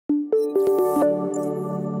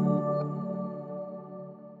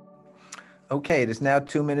Okay, it is now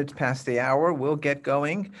 2 minutes past the hour. We'll get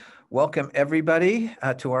going. Welcome everybody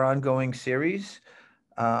to our ongoing series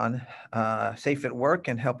on safe at work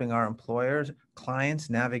and helping our employers, clients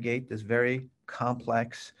navigate this very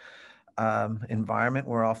complex environment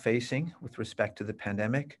we're all facing with respect to the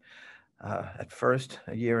pandemic. At first,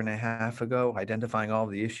 a year and a half ago, identifying all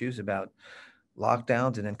the issues about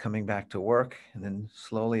lockdowns and then coming back to work. And then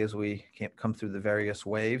slowly as we come through the various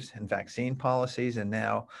waves and vaccine policies. And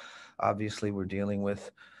now, obviously, we're dealing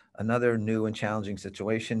with another new and challenging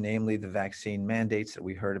situation, namely the vaccine mandates that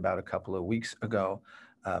we heard about a couple of weeks ago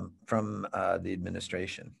from the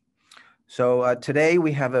administration. So today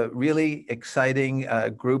we have a really exciting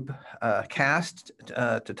group cast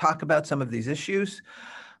to talk about some of these issues.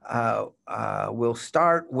 We'll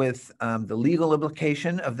start with the legal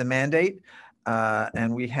implication of the mandate.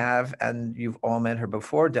 And we have, and you've all met her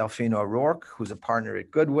before, Delphine O'Rourke, who's a partner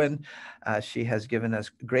at Goodwin. She has given us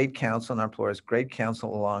great counsel and our employers great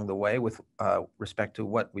counsel along the way with respect to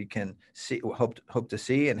what we can see, hope to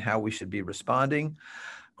see and how we should be responding.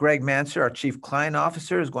 Greg Mansur, our Chief Client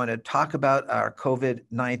Officer, is going to talk about our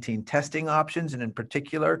COVID-19 testing options. And in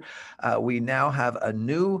particular, we now have a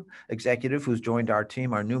new executive who's joined our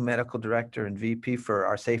team, our new medical director and VP for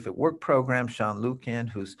our Safe at Work program, Sean Lucan,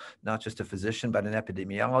 who's not just a physician, but an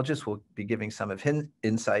epidemiologist, will be giving some of his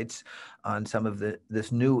insights on some of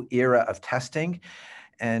this new era of testing.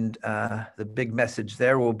 And the big message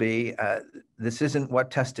there will be, this isn't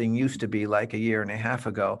what testing used to be like a year and a half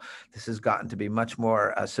ago. This has gotten to be much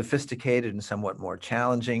more sophisticated and somewhat more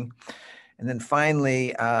challenging. And then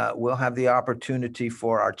finally, we'll have the opportunity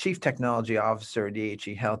for our Chief Technology Officer at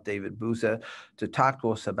EHE Health, David Bouza, to talk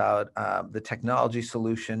to us about the technology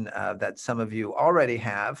solution that some of you already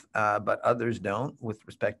have, but others don't, with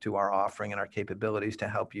respect to our offering and our capabilities to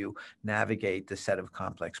help you navigate this set of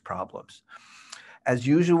complex problems. As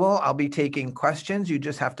usual, I'll be taking questions. You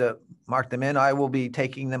just have to mark them in. I will be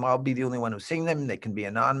taking them. I'll be the only one who's seeing them. They can be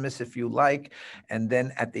anonymous if you like. And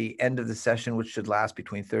then at the end of the session, which should last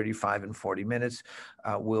between 35 and 40 minutes,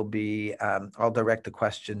 I'll direct the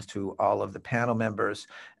questions to all of the panel members.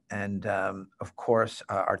 And of course,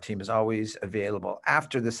 our team is always available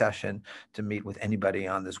after the session to meet with anybody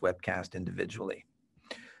on this webcast individually.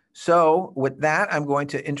 So with that, I'm going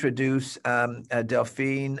to introduce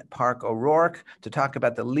Delphine Park O'Rourke to talk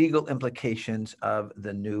about the legal implications of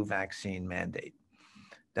the new vaccine mandate.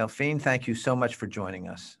 Delphine, thank you so much for joining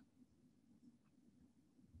us.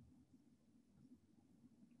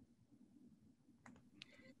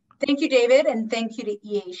 Thank you, David, and thank you to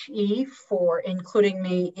EHE for including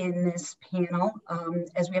me in this panel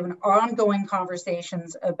as we have an ongoing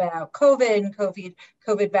conversations about COVID and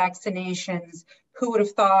COVID vaccinations. Who would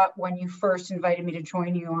have thought when you first invited me to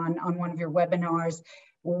join you on one of your webinars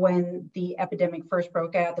when the epidemic first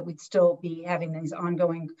broke out that we'd still be having these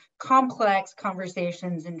ongoing complex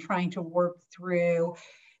conversations and trying to work through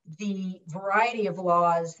the variety of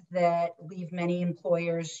laws that leave many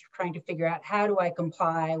employers trying to figure out, how do I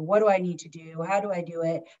comply? What do I need to do? How do I do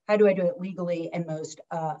it? How do I do it legally and most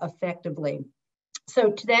effectively?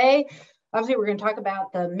 So today, obviously, we're going to talk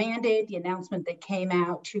about the mandate, the announcement that came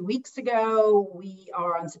out 2 weeks ago. We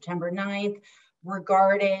are on September 9th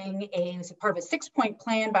regarding part of a 6-point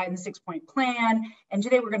plan, Biden's 6-point plan. And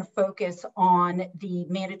today we're going to focus on the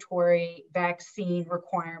mandatory vaccine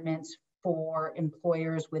requirements for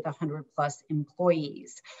employers with 100+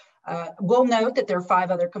 employees. We'll note that there are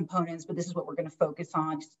 5 other components, but this is what we're going to focus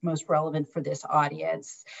on, most relevant for this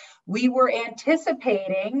audience. We were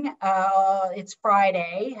anticipating, it's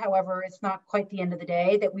Friday, however, it's not quite the end of the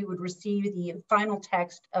day, that we would receive the final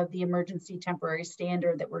text of the emergency temporary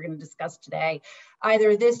standard that we're going to discuss today,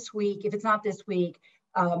 either this week. If it's not this week,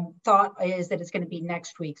 thought is that it's going to be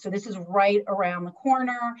next week. So this is right around the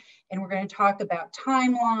corner, and we're going to talk about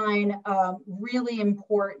timeline. Really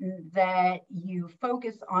important that you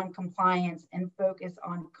focus on compliance and focus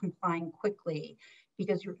on complying quickly,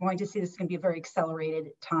 because you're going to see this is going to be a very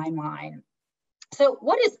accelerated timeline. So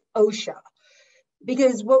what is OSHA?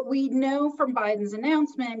 Because what we know from Biden's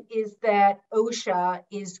announcement is that OSHA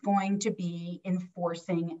is going to be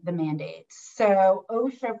enforcing the mandates. So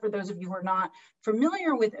OSHA, for those of you who are not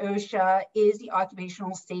familiar with OSHA, is the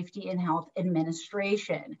Occupational Safety and Health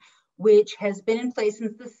Administration, which has been in place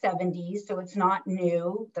since the 70s. So it's not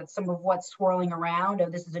new. That's some of what's swirling around.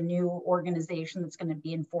 Oh, this is a new organization that's going to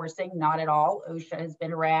be enforcing. Not at all. OSHA has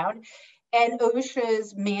been around. And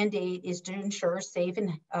OSHA's mandate is to ensure safe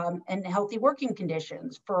and healthy working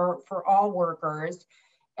conditions for all workers.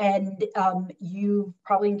 And you've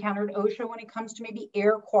probably encountered OSHA when it comes to maybe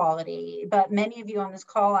air quality, but many of you on this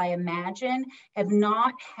call, I imagine, have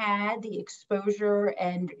not had the exposure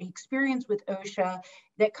and experience with OSHA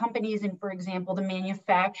that companies in, for example, the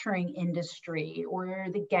manufacturing industry or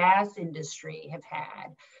the gas industry have had.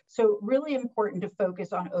 So really important to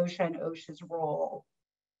focus on OSHA and OSHA's role.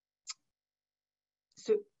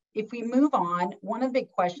 So if we move on, one of the big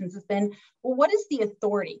questions has been, well, what is the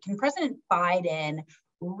authority? Can President Biden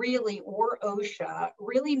really, or OSHA,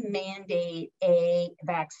 really mandate a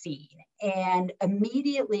vaccine? And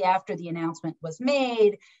immediately after the announcement was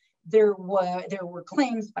made, there were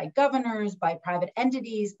claims by governors, by private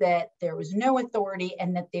entities that there was no authority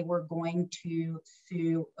and that they were going to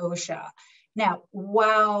sue OSHA. Now,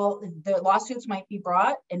 while the lawsuits might be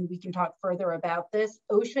brought, and we can talk further about this,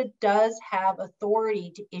 OSHA does have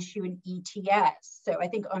authority to issue an ETS. So I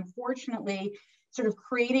think, unfortunately, sort of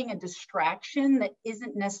creating a distraction that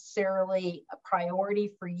isn't necessarily a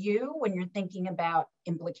priority for you when you're thinking about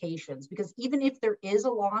implications. Because even if there is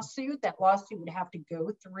a lawsuit, that lawsuit would have to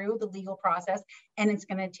go through the legal process and it's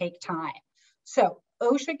going to take time. So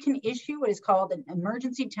OSHA can issue what is called an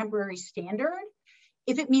emergency temporary standard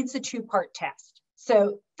if it meets a two-part test.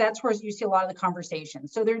 So that's where you see a lot of the conversation.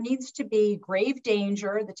 So there needs to be grave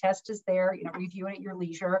danger. The test is there, review it at your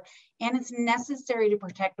leisure, and it's necessary to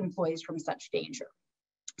protect employees from such danger.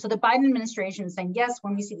 So the Biden administration is saying, yes,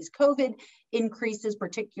 when we see these COVID increases,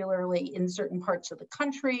 particularly in certain parts of the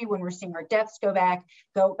country, when we're seeing our deaths go back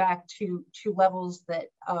to levels that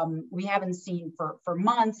we haven't seen for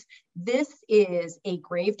months, this is a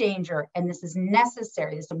grave danger, and this is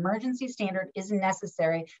necessary. This emergency standard is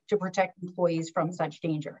necessary to protect employees from such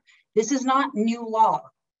danger. This is not new law.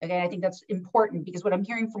 Okay, I think that's important because what I'm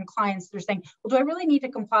hearing from clients, they're saying, well, do I really need to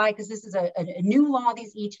comply because this is a new law,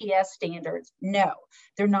 these ETS standards? No,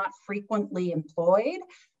 they're not frequently employed.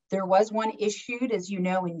 There was one issued, as you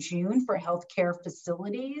know, in June for healthcare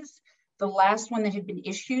facilities. The last one that had been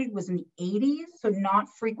issued was in the 80s, so not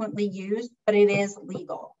frequently used, but it is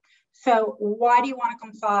legal. So why do you want to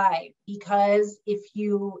comply? Because if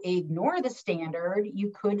you ignore the standard,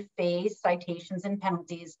 you could face citations and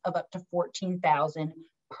penalties of up to $14,000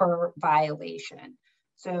 per violation.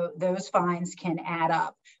 So those fines can add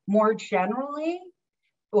up. More generally,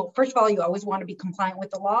 well, first of all, you always want to be compliant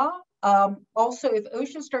with the law. Also, if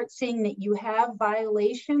OSHA starts seeing that you have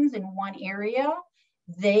violations in one area,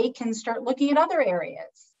 they can start looking at other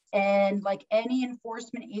areas. And like any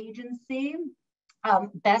enforcement agency,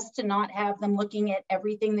 best to not have them looking at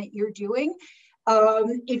everything that you're doing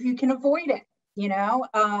if you can avoid it.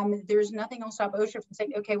 There's nothing will stop OSHA from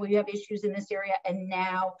saying, okay, well, you have issues in this area, and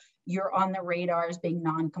now you're on the radar as being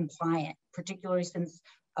non-compliant, particularly since,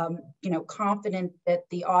 confident that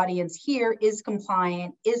the audience here is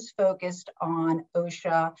compliant, is focused on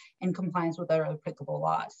OSHA and compliance with other applicable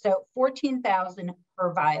laws. So $14,000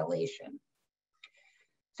 per violation.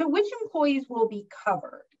 So which employees will be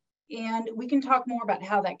covered? And we can talk more about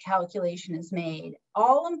how that calculation is made.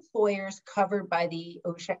 All employers covered by the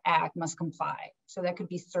OSHA Act must comply. So that could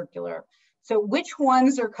be circular. So which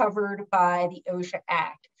ones are covered by the OSHA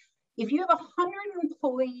Act? If you have 100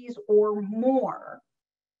 employees or more,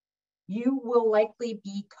 you will likely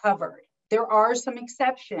be covered. There are some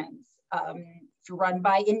exceptions. If you run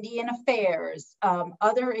by Indian Affairs,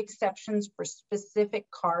 other exceptions for specific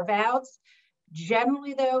carve-outs.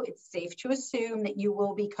 Generally, though, it's safe to assume that you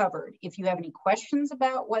will be covered. If you have any questions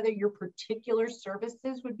about whether your particular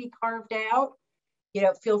services would be carved out,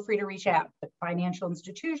 feel free to reach out. But financial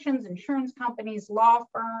institutions, insurance companies, law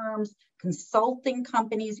firms, consulting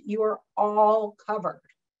companies, you are all covered,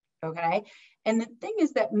 okay? And the thing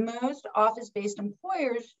is that most office-based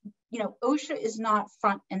employers, OSHA is not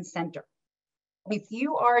front and center. If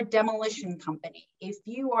you are a demolition company, if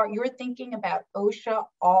you're thinking about OSHA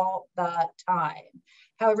all the time.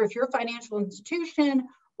 However, if you're a financial institution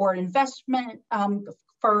or an investment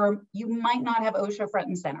firm, you might not have OSHA front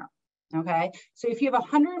and center, okay? So if you have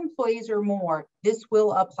 100 employees or more, this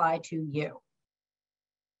will apply to you.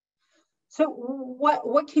 So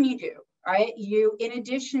what can you do, right? In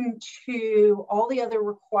addition to all the other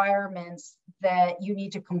requirements that you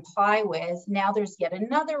need to comply with, now there's yet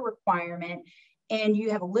another requirement, and you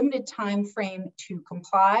have a limited time frame to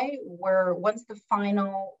comply, where once the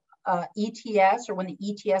final ETS, or when the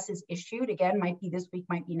ETS is issued, again, might be this week,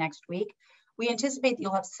 might be next week, we anticipate that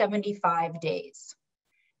you'll have 75 days.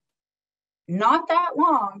 Not that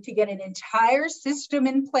long to get an entire system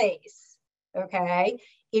in place, okay?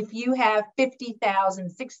 If you have 50,000,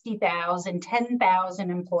 60,000,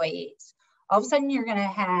 10,000 employees, all of a sudden you're gonna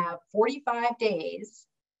have 45 days,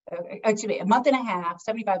 a month and a half,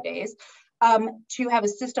 75 days, to have a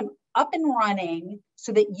system up and running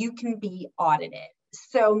so that you can be audited.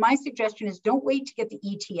 So my suggestion is don't wait to get the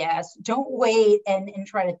ETS. Don't wait and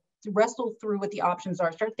try to wrestle through what the options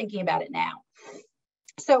are. Start thinking about it now.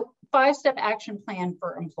 So 5-step action plan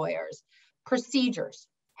for employers. Procedures.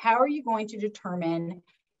 How are you going to determine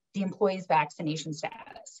the employee's vaccination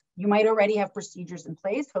status? You might already have procedures in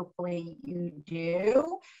place. Hopefully you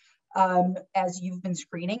do, as you've been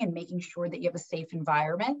screening and making sure that you have a safe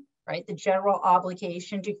environment, right? The general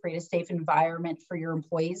obligation to create a safe environment for your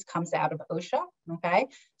employees comes out of OSHA, okay?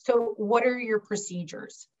 So what are your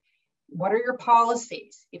procedures? What are your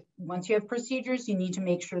policies? Once you have procedures, you need to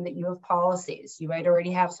make sure that you have policies. You might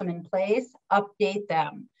already have some in place, update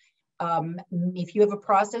them. If you have a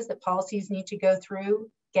process that policies need to go through,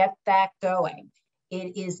 get that going.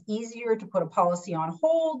 It is easier to put a policy on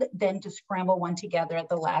hold than to scramble one together at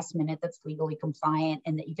the last minute that's legally compliant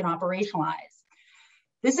and that you can operationalize.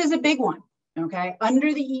 This is a big one, okay?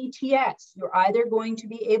 Under the ETS, you're either going to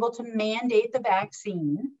be able to mandate the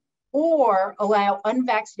vaccine or allow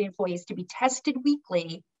unvaccinated employees to be tested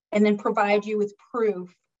weekly and then provide you with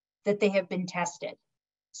proof that they have been tested.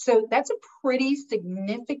 So that's a pretty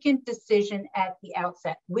significant decision at the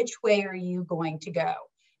outset. Which way are you going to go?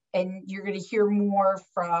 And you're going to hear more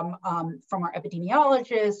from our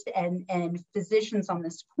epidemiologists and physicians on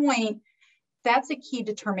this point. That's a key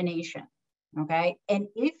determination, okay? And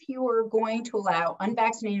if you are going to allow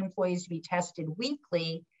unvaccinated employees to be tested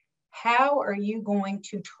weekly, how are you going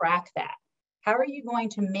to track that? How are you going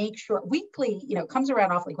to make sure weekly, comes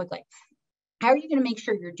around awfully quickly. How are you going to make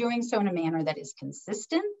sure you're doing so in a manner that is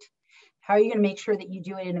consistent? How are you going to make sure that you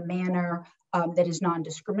do it in a manner that is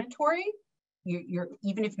non-discriminatory? You're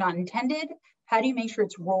even if not intended, how do you make sure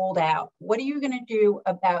it's rolled out? What are you going to do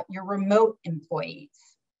about your remote employees?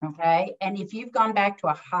 Okay. And if you've gone back to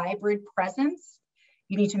a hybrid presence,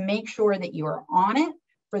 you need to make sure that you are on it.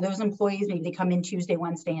 For those employees, maybe they come in Tuesday,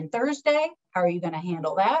 Wednesday, and Thursday. How are you going to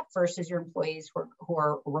handle that versus your employees who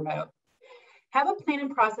are remote? Have a plan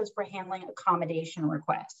and process for handling accommodation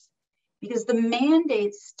requests, because the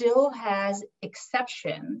mandate still has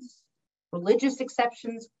exceptions, religious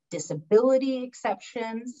exceptions, disability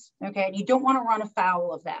exceptions, okay? And you don't want to run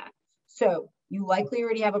afoul of that. So you likely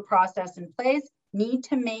already have a process in place. Need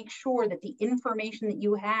to make sure that the information that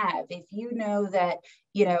you have, if you know that,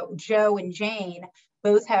 Joe and Jane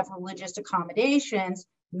both have religious accommodations,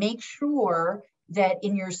 make sure that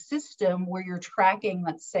in your system where you're tracking,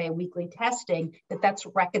 let's say, weekly testing, that's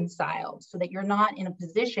reconciled so that you're not in a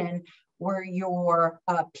position where you're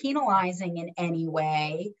penalizing in any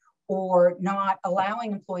way or not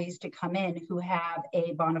allowing employees to come in who have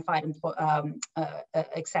a bona fide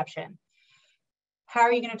exception. How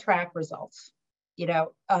are you going to track results? This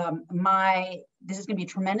is going to be a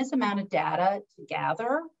tremendous amount of data to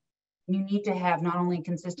gather. You need to have not only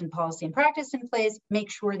consistent policy and practice in place,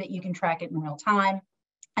 make sure that you can track it in real time,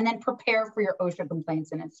 and then prepare for your OSHA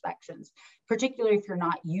complaints and inspections, particularly if you're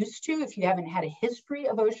not used to, if you haven't had a history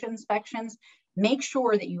of OSHA inspections. Make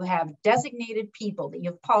sure that you have designated people, that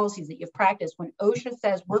you have policies, that you've practiced. When OSHA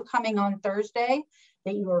says we're coming on Thursday,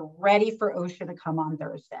 that you are ready for OSHA to come on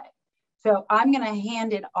Thursday. So I'm going to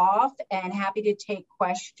hand it off and happy to take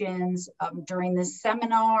questions during this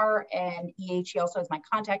seminar, and EHE also has my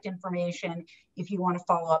contact information if you want to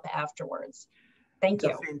follow up afterwards. Thank you.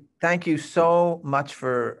 Delphine, thank you so much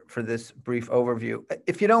for this brief overview.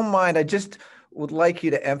 If you don't mind, I just would like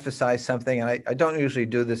you to emphasize something, and I don't usually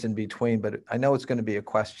do this in between, but I know it's going to be a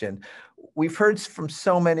question. We've heard from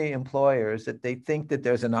so many employers that they think that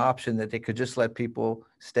there's an option that they could just let people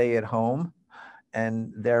stay at home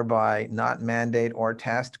and thereby not mandate or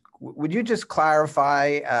test. Would you just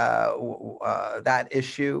clarify that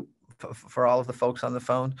issue for all of the folks on the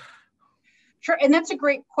phone? Sure, and that's a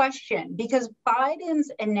great question because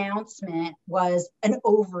Biden's announcement was an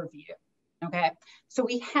overview, okay? So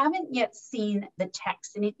we haven't yet seen the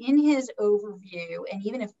text, and in his overview, and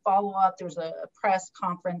even if follow-up, there's a press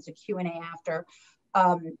conference, a Q&A after,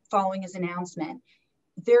 following his announcement,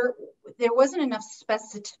 there wasn't enough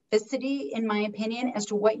specificity, in my opinion, as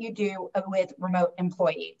to what you do with remote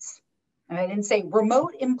employees. And I didn't say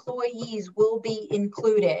remote employees will be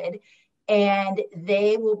included, and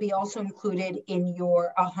they will be also included in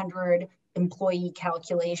your 100 employee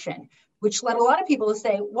calculation, which led a lot of people to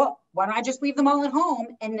say, well, why don't I just leave them all at home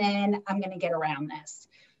and then I'm going to get around this.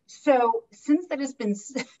 So since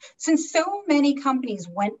so many companies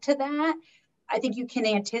went to that, I think you can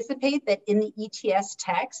anticipate that in the ETS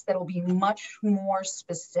text, that'll be much more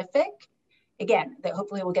specific. Again, that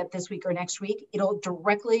hopefully we'll get this week or next week. It'll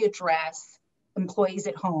directly address employees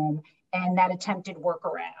at home and that attempted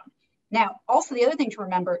workaround. Now, also the other thing to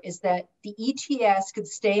remember is that the ETS could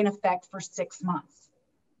stay in effect for 6 months.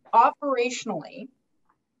 Operationally,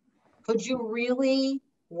 could you really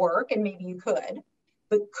work, and maybe you could,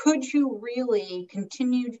 but could you really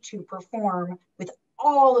continue to perform with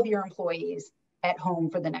all of your employees at home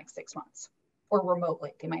for the next 6 months or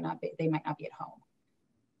remotely? They might not be at home.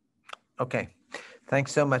 Okay,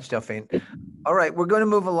 thanks so much, Delphine. All right, we're going to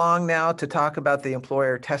move along now to talk about the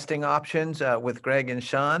employer testing options with Greg and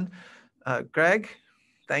Sean. Greg,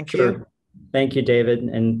 thank you. Thank you, David,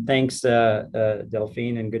 and thanks,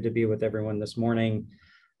 Delphine, and good to be with everyone this morning.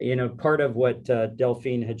 You know, part of what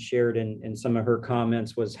Delphine had shared in some of her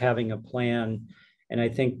comments was having a plan. And I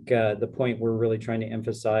think the point we're really trying to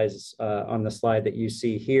emphasize on the slide that you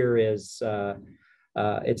see here is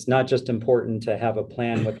it's not just important to have a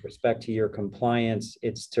plan with respect to your compliance,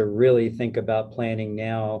 it's to really think about planning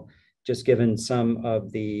now, just given some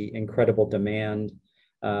of the incredible demand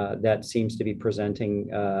that seems to be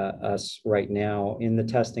presenting us right now in the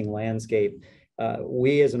testing landscape.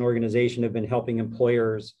 We as an organization have been helping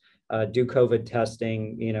employers do COVID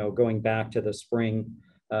testing, you know, going back to the spring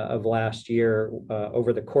of last year.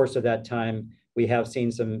 Over the course of that time, we have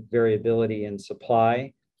seen some variability in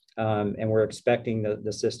supply, and we're expecting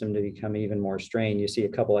the system to become even more strained. You see a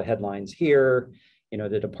couple of headlines here, you know,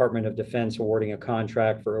 the Department of Defense awarding a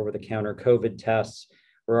contract for over-the-counter COVID tests.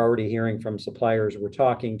 We're already hearing from suppliers we're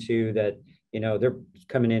talking to that, you know, they're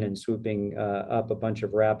coming in and swooping up a bunch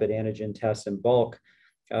of rapid antigen tests in bulk.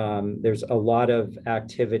 There's a lot of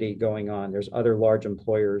activity going on. There's other large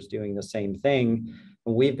employers doing the same thing.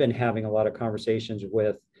 We've been having a lot of conversations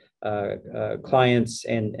with clients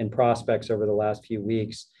and prospects over the last few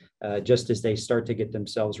weeks, just as they start to get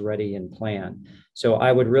themselves ready and plan. So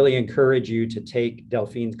I would really encourage you to take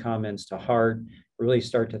Delphine's comments to heart, really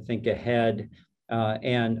start to think ahead.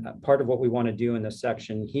 And part of what we want to do in this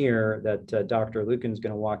section here that Dr. Lucan is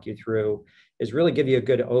going to walk you through is really give you a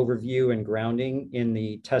good overview and grounding in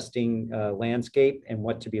the testing landscape and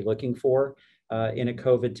what to be looking for in a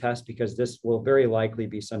COVID test, because this will very likely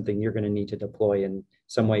be something you're going to need to deploy in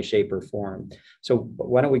some way, shape, or form. So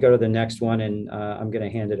why don't we go to the next one, and I'm going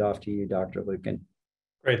to hand it off to you, Dr. Lucan.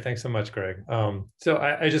 Great, thanks so much, Greg. So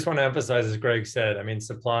I just want to emphasize, as Greg said, I mean,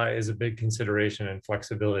 supply is a big consideration, and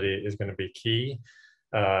flexibility is going to be key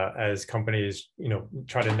as companies, you know,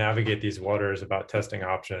 try to navigate these waters about testing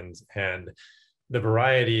options. And the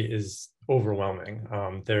variety is overwhelming.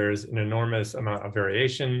 There's an enormous amount of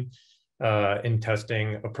variation in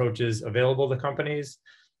testing approaches available to companies,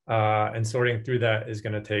 and sorting through that is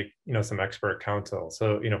going to take, you know, some expert counsel.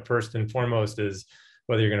 So, you know, first and foremost is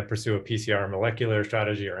whether you're going to pursue a PCR molecular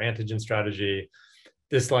strategy or antigen strategy.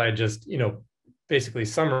 This slide just, you know, basically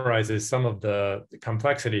summarizes some of the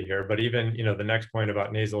complexity here, but even, you know, the next point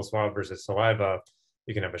about nasal swab versus saliva,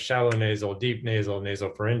 you can have a shallow nasal, deep nasal,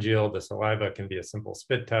 nasopharyngeal. The saliva can be a simple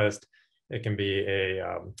spit test. It can be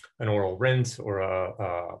an oral rinse or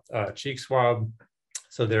a cheek swab.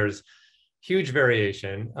 So there's huge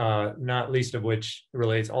variation, not least of which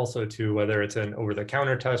relates also to whether it's an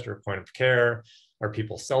over-the-counter test or point of care. Are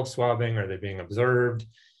people self-swabbing? Are they being observed?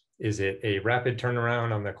 Is it a rapid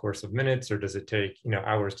turnaround on the course of minutes, or does it take, you know,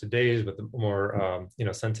 hours to days with more you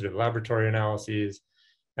know, sensitive laboratory analyses?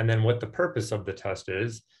 And then what the purpose of the test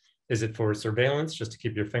is. Is it for surveillance, just to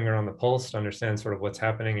keep your finger on the pulse to understand sort of what's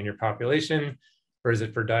happening in your population? Or is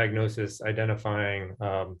it for diagnosis, identifying,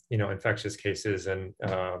 you know, infectious cases and,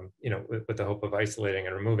 you know, with the hope of isolating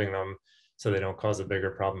and removing them so they don't cause a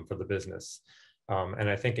bigger problem for the business? And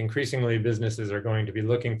I think increasingly businesses are going to be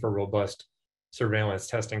looking for robust surveillance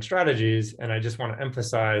testing strategies. And I just want to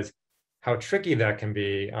emphasize how tricky that can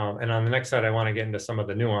be. And on the next slide, I want to get into some of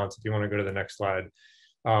the nuance. If you want to go to the next slide.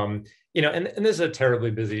 You know, and this is a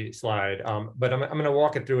terribly busy slide, but I'm going to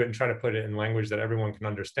walk it through it and try to put it in language that everyone can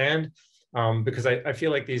understand, because I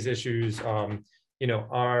feel like these issues, you know,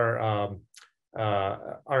 are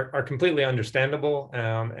completely understandable,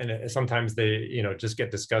 and sometimes they, you know, just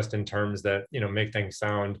get discussed in terms that, you know, make things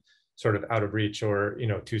sound sort of out of reach or, you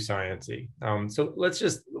know, too sciencey. So let's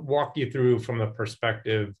just walk you through from the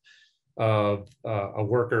perspective of a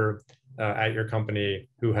worker at your company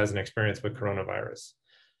who has an experience with coronavirus.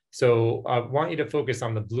 So I want you to focus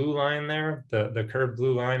on the blue line there, the curved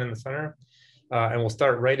blue line in the center. And we'll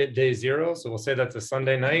start right at day 0. So we'll say that's a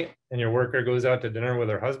Sunday night and your worker goes out to dinner with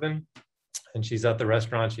her husband and she's at the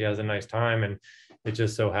restaurant, she has a nice time. And it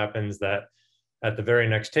just so happens that at the very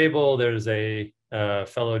next table, there's a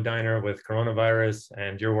fellow diner with coronavirus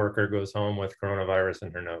and your worker goes home with coronavirus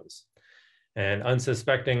in her nose. And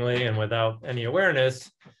unsuspectingly and without any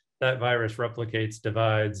awareness, that virus replicates,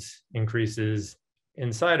 divides, increases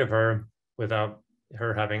inside of her without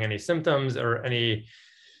her having any symptoms or any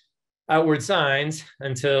outward signs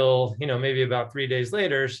until, maybe about 3 days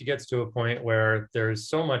later, she gets to a point where there's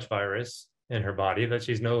so much virus in her body that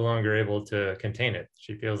she's no longer able to contain it.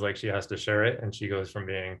 She feels like she has to share it, and she goes from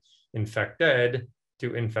being infected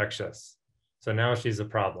to infectious. So now she's a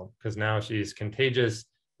problem because now she's contagious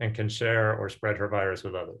and can share or spread her virus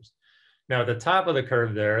with others. Now, at the top of the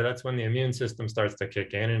curve there, that's when the immune system starts to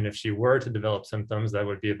kick in. And if she were to develop symptoms, that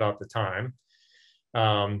would be about the time.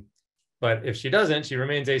 But if she doesn't, she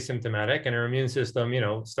remains asymptomatic, and her immune system,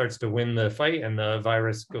 starts to win the fight, and the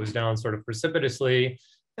virus goes down sort of precipitously.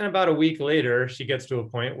 And about a week later, she gets to a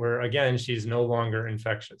point where, again, she's no longer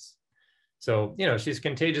infectious. So, she's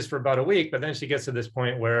contagious for about a week, but then she gets to this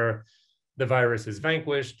point where the virus is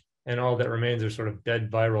vanquished, and all that remains are sort of dead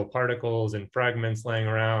viral particles and fragments laying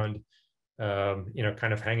around,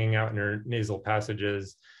 kind of hanging out in her nasal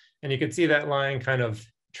passages. And you can see that line kind of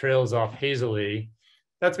trails off hazily.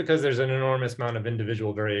 That's because there's an enormous amount of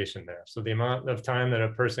individual variation there. So the amount of time that a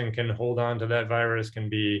person can hold on to that virus can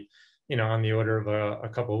be, on the order of a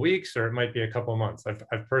couple of weeks, or it might be a couple of months.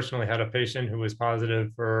 I've personally had a patient who was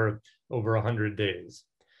positive for over 100 days.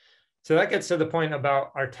 So that gets to the point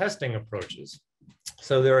about our testing approaches.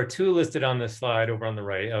 So there are two listed on this slide over on the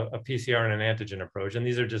right, a PCR and an antigen approach. And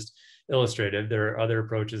these are just illustrative. There are other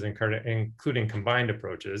approaches, including combined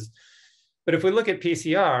approaches. But if we look at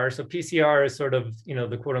PCR, so PCR is sort of,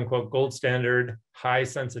 the quote unquote gold standard high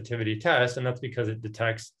sensitivity test, and that's because it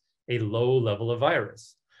detects a low level of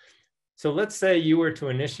virus. So let's say you were to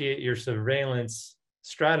initiate your surveillance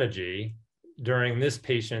strategy during this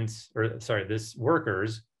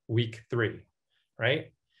worker's week 3,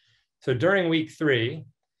 right? So during week 3,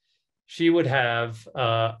 she would have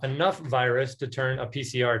enough virus to turn a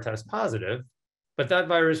PCR test positive, but that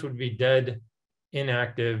virus would be dead,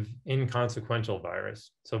 inactive, inconsequential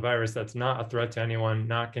virus. So virus that's not a threat to anyone,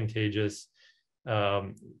 not contagious,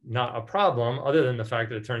 not a problem, other than the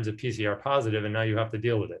fact that it turns a PCR positive and now you have to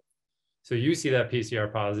deal with it. So you see that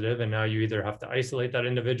PCR positive, and now you either have to isolate that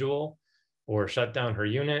individual or shut down her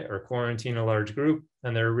unit or quarantine a large group,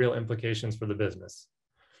 and there are real implications for the business.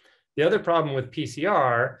 The other problem with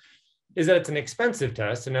PCR is that it's an expensive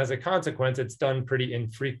test, and as a consequence, it's done pretty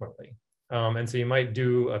infrequently. And so you might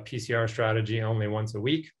do a PCR strategy only once a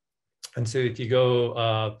week. And so if you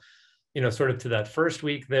go, sort of to that first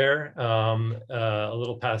week there, a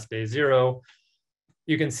little past day 0,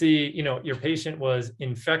 you can see, your patient was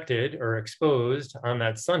infected or exposed on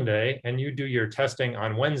that Sunday, and you do your testing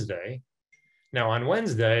on Wednesday. Now on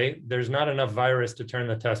Wednesday, there's not enough virus to turn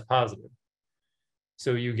the test positive.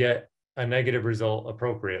 So you get a negative result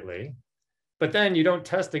appropriately, but then you don't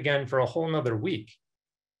test again for a whole nother week.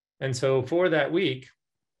 And so for that week,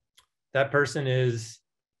 that person is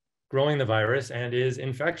growing the virus and is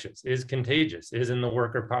infectious, is contagious, is in the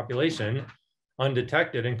worker population,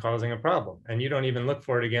 undetected and causing a problem. And you don't even look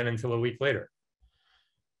for it again until a week later.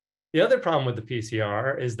 The other problem with the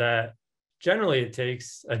PCR is that generally it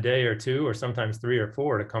takes a day or 2, or sometimes 3 or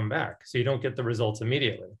 4 to come back. So you don't get the results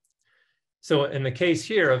immediately. So in the case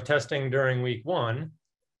here of testing during week 1,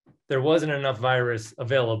 there wasn't enough virus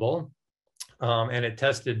available, and it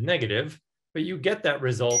tested negative, but you get that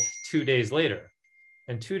result 2 days later.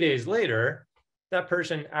 And 2 days later, that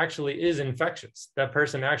person actually is infectious. That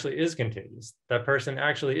person actually is contagious. That person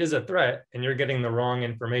actually is a threat, and you're getting the wrong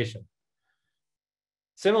information.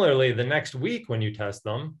 Similarly, the next week when you test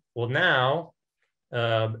them, well, now,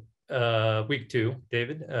 week 2,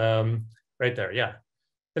 David, right there, yeah.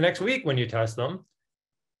 The next week when you test them,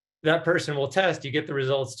 that person will test, you get the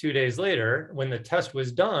results 2 days later. When the test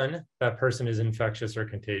was done, that person is infectious or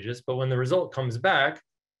contagious. But when the result comes back,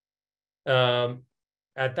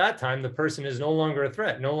 at that time, the person is no longer a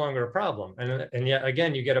threat, no longer a problem. And yet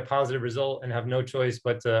again, you get a positive result and have no choice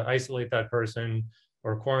but to isolate that person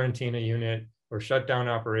or quarantine a unit or shut down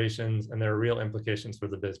operations. And there are real implications for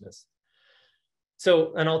the business.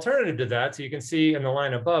 So an alternative to that, so you can see in the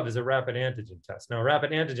line above, is a rapid antigen test. Now,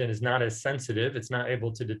 rapid antigen is not as sensitive. It's not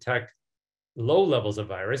able to detect low levels of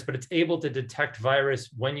virus, but it's able to detect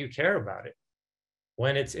virus when you care about it,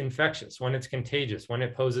 when it's infectious, when it's contagious, when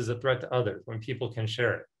it poses a threat to others, when people can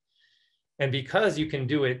share it. And because you can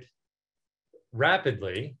do it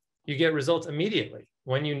rapidly, you get results immediately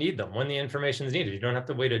when you need them, when the information is needed. You don't have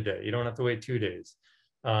to wait a day. You don't have to wait 2 days.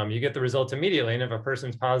 You get the results immediately. And if a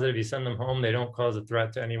person's positive, you send them home, they don't cause a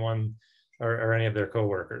threat to anyone or any of their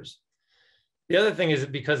coworkers. The other thing is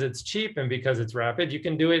because it's cheap and because it's rapid, you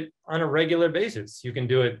can do it on a regular basis. You can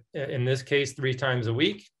do it, in this case, 3 times a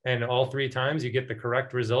week, and all 3 times you get the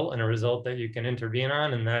correct result and a result that you can intervene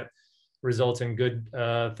on, and that results in good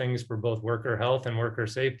things for both worker health and worker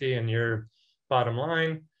safety, and you're bottom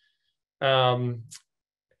line,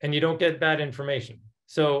 and you don't get bad information.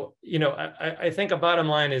 So, I think a bottom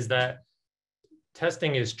line is that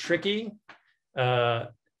testing is tricky.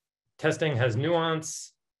 Testing has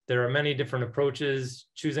nuance. There are many different approaches.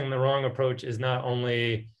 Choosing the wrong approach is not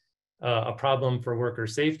only a problem for worker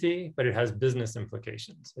safety, but it has business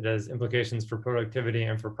implications. It has implications for productivity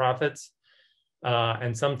and for profits.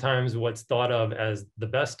 And sometimes what's thought of as the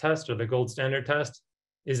best test or the gold standard test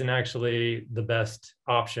isn't actually the best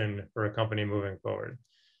option for a company moving forward.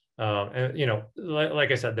 And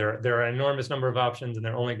like I said, there are an enormous number of options, and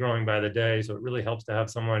they're only growing by the day. So it really helps to have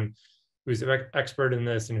someone who's an expert in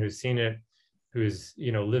this and who's seen it, who's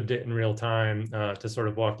lived it in real time, to sort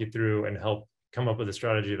of walk you through and help come up with a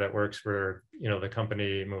strategy that works for the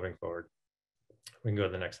company moving forward. We can go to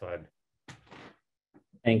the next slide.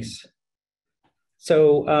 Thanks.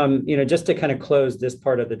 So, just to kind of close this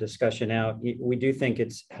part of the discussion out, we do think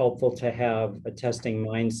it's helpful to have a testing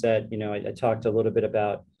mindset. I talked a little bit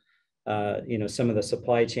about, some of the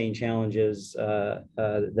supply chain challenges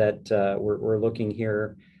that we're looking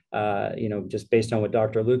here. Just based on what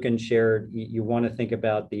Dr. Lucan shared, you want to think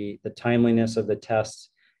about the timeliness of the tests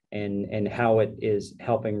and how it is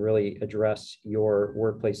helping really address your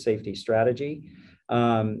workplace safety strategy.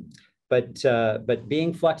 But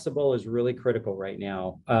being flexible is really critical right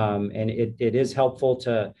now. And it is helpful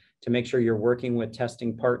to make sure you're working with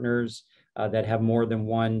testing partners that have more than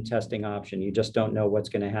one testing option. You just don't know what's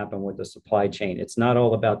going to happen with the supply chain. It's not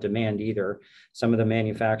all about demand either. Some of the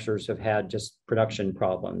manufacturers have had just production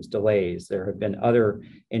problems, delays. There have been other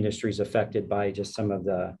industries affected by just some of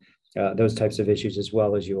those types of issues as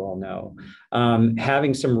well, as you all know.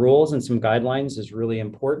 Having some rules and some guidelines is really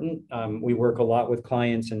important. We work a lot with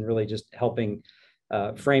clients and really just helping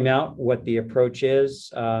frame out what the approach is,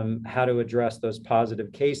 how to address those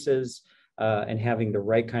positive cases, and having the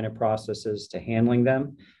right kind of processes to handling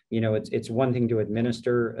them. It's one thing to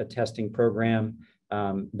administer a testing program,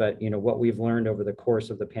 but what we've learned over the course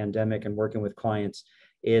of the pandemic and working with clients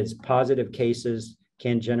is positive cases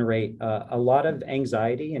can generate a lot of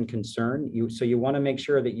anxiety and concern. So you want to make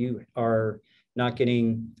sure that you are not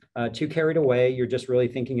getting too carried away. You're just really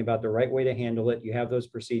thinking about the right way to handle it. You have those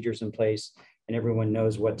procedures in place and everyone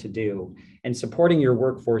knows what to do. And supporting your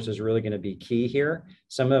workforce is really going to be key here.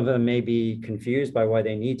 Some of them may be confused by why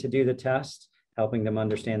they need to do the test, helping them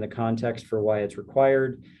understand the context for why it's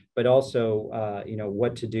required, but also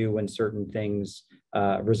what to do when certain things,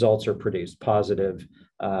 results are produced, positive,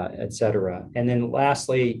 et cetera. And then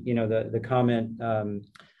lastly, the comment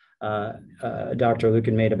Dr.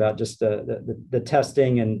 Lucan made about just the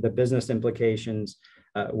testing and the business implications.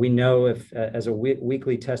 We know if as a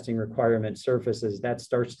weekly testing requirement surfaces, that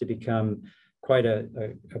starts to become quite a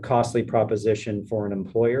costly proposition for an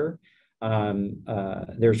employer.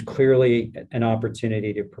 There's clearly an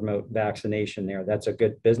opportunity to promote vaccination there. That's a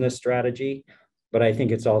good business strategy, but I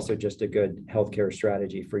think it's also just a good healthcare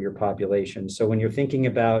strategy for your population. So when you're thinking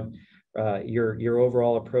about your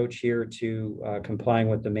overall approach here to complying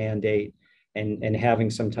with the mandate and having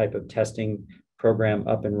some type of testing program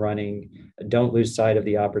up and running, don't lose sight of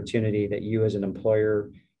the opportunity that you as an employer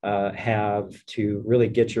have to really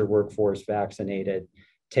get your workforce vaccinated,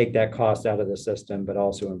 take that cost out of the system, but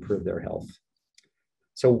also improve their health.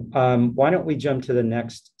 So why don't we jump to the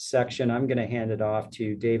next section? I'm going to hand it off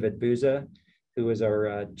to David Bouza, who is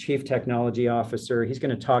our Chief Technology Officer. He's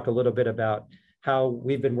going to talk a little bit about how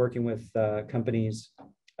we've been working with companies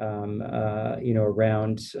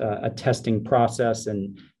around a testing process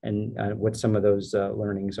and what some of those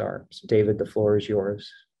learnings are. So David, the floor is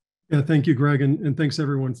yours. Yeah, thank you, Greg, and thanks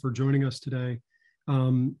everyone for joining us today.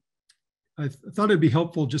 I thought it'd be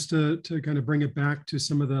helpful just to kind of bring it back to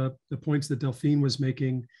some of the points that Delphine was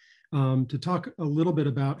making, to talk a little bit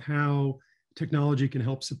about how technology can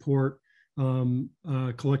help support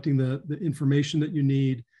collecting the information that you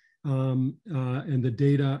need and the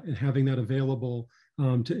data and having that available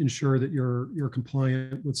to ensure that you're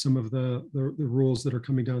compliant with some of the rules that are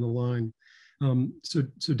coming down the line. So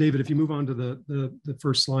David, if you move on to the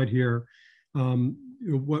first slide here,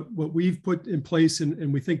 what we've put in place,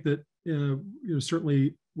 and we think that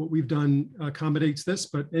certainly what we've done accommodates this,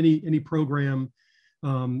 but any program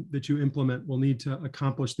that you implement will need to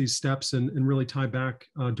accomplish these steps and really tie back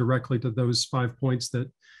directly to those 5 points that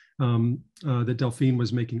that Delphine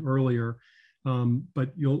was making earlier.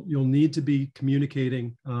 But you'll need to be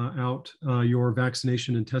communicating out your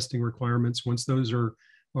vaccination and testing requirements once those are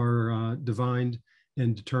divined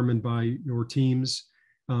and determined by your teams.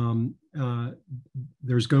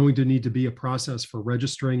 There's going to need to be a process for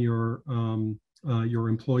registering your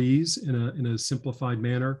employees in a simplified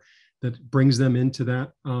manner that brings them into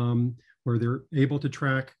that where they're able to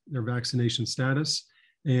track their vaccination status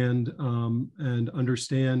and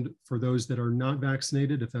understand for those that are not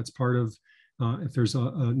vaccinated, if that's part of, if there's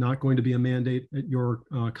not going to be a mandate at your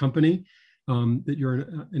company, that you're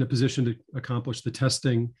in a position to accomplish the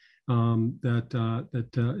testing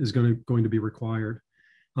that is going to be required.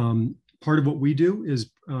 Part of what we do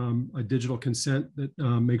is a digital consent that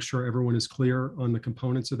makes sure everyone is clear on the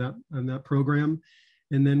components of that program.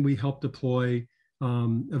 And then we help deploy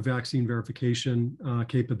a vaccine verification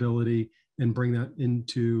capability and bring that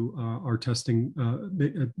into our testing,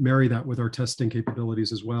 marry that with our testing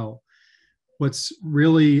capabilities as well. What's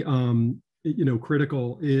really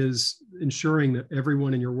critical is ensuring that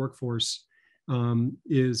everyone in your workforce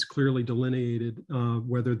is clearly delineated,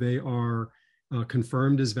 whether they are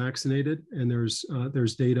confirmed as vaccinated, and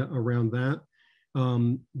there's data around that,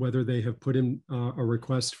 whether they have put in a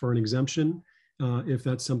request for an exemption, if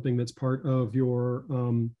that's something that's part of your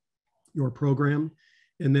program.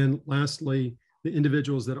 And then lastly, the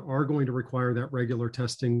individuals that are going to require that regular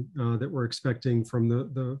testing that we're expecting from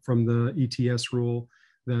the ETS rule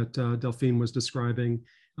that Delphine was describing,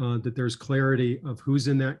 that there's clarity of who's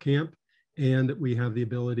in that camp, and that we have the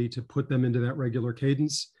ability to put them into that regular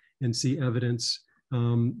cadence and see evidence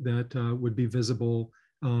that would be visible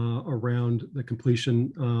around the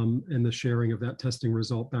completion and the sharing of that testing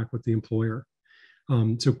result back with the employer.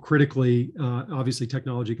 So critically, obviously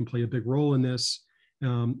technology can play a big role in this,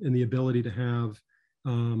 and the ability to have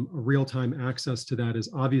a real-time access to that is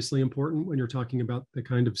obviously important when you're talking about the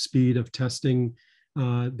kind of speed of testing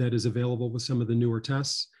that is available with some of the newer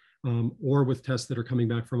tests, or with tests that are coming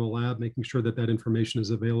back from a lab, making sure that that information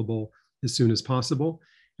is available as soon as possible,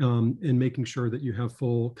 and making sure that you have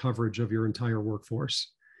full coverage of your entire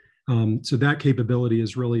workforce. So that capability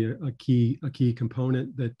is really a key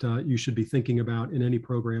component that you should be thinking about in any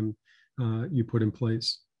program you put in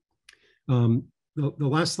place. The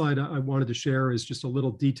last slide I wanted to share is just a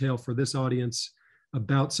little detail for this audience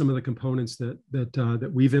about some of the components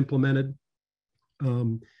that we've implemented.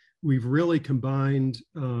 We've really combined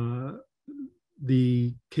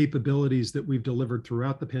the capabilities that we've delivered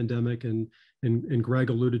throughout the pandemic, and Greg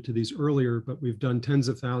alluded to these earlier, but we've done tens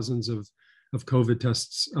of thousands of COVID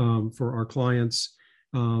tests for our clients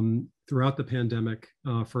throughout the pandemic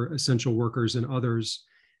for essential workers and others.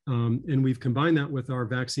 And we've combined that with our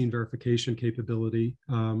vaccine verification capability,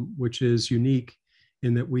 which is unique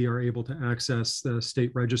in that we are able to access the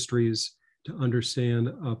state registries to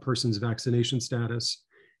understand a person's vaccination status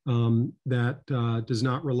that does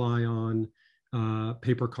not rely on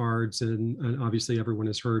paper cards. And obviously everyone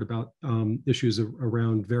has heard about issues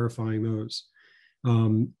around verifying those.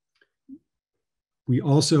 We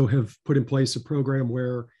also have put in place a program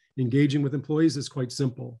where engaging with employees is quite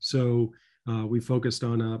simple. So we focused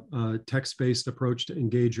on a text-based approach to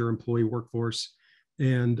engage your employee workforce,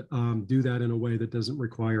 and do that in a way that doesn't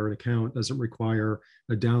require an account, doesn't require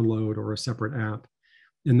a download or a separate app.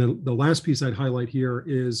 And the last piece I'd highlight here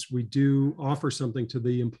is we do offer something to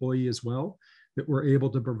the employee as well, that we're able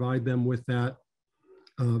to provide them with that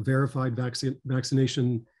verified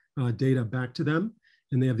vaccination data back to them.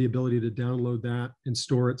 And they have the ability to download that and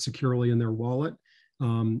store it securely in their wallet.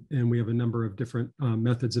 And we have a number of different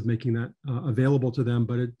methods of making that available to them,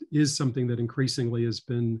 but it is something that increasingly has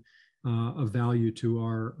been of value to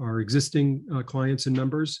our existing clients and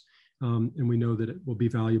members. And we know that it will be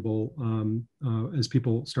valuable as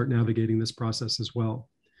people start navigating this process as well.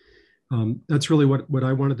 That's really what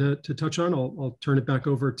I wanted to touch on. I'll turn it back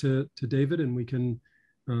over to David, and we can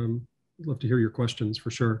love to hear your questions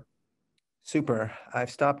for sure. Super. I've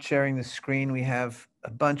stopped sharing the screen. We have a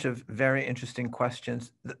bunch of very interesting questions.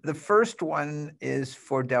 The first one is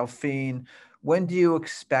for Delphine. When do you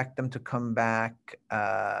expect them to come back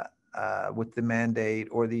with the mandate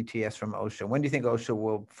or the ETS from OSHA? When do you think OSHA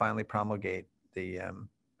will finally promulgate the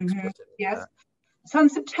explicit? Yes. So on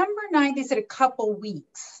September 9th, they said a couple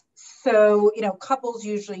weeks. So, couples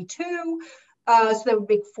usually 2. So that would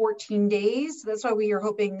make 14 days. So that's why we are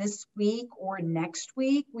hoping this week or next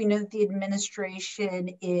week. We know that the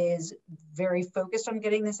administration is very focused on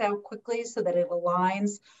getting this out quickly so that it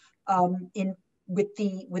aligns with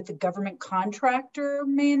the government contractor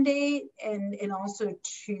mandate and also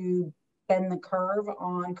to bend the curve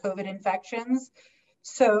on COVID infections.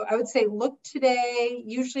 So I would say look today.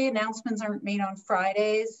 Usually announcements aren't made on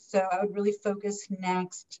Fridays. So I would really focus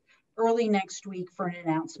early next week for an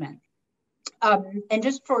announcement. And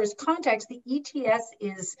just for his context, the ETS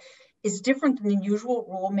is different than the usual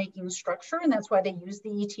rulemaking structure, and that's why they use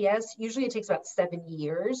the ETS. Usually it takes about 7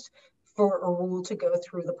 years for a rule to go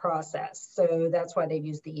through the process. So that's why they've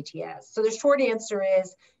used the ETS. So the short answer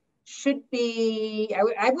is should be,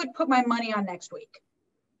 I would put my money on next week.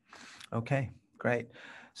 Okay, great.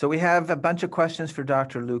 So we have a bunch of questions for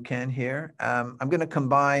Dr. Lucan here. I'm going to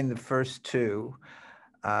combine the first two.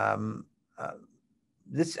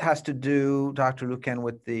 This has to do, Dr. Lucan,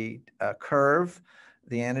 with the curve,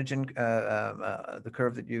 the antigen, the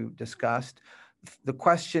curve that you discussed. The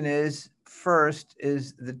question is, first,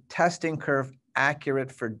 is the testing curve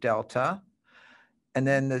accurate for Delta? And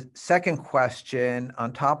then the second question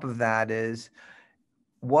on top of that is,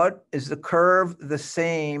 what is the curve the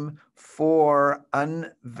same for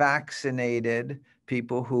unvaccinated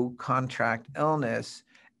people who contract illness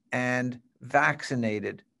and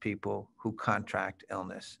vaccinated people who contract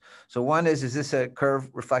illness? So one is this a curve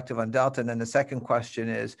reflective on Delta? And then the second question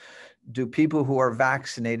is, do people who are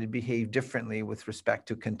vaccinated behave differently with respect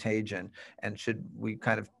to contagion? And should we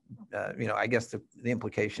kind of, I guess the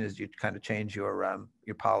implication is you kind of change your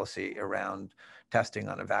policy around testing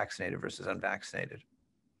on a vaccinated versus unvaccinated.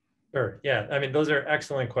 Sure. Yeah. I mean, those are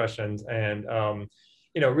excellent questions, and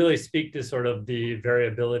really speak to sort of the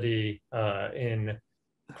variability in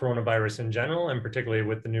coronavirus in general, and particularly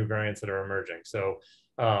with the new variants that are emerging. So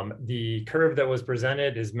the curve that was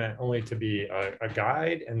presented is meant only to be a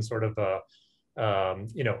guide and sort of a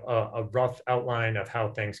rough outline of how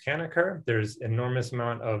things can occur. There's enormous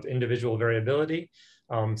amount of individual variability.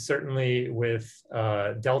 Certainly with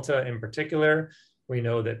Delta in particular, we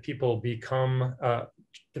know that people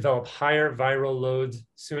develop higher viral loads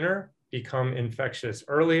sooner, become infectious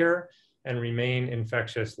earlier, and remain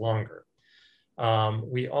infectious longer.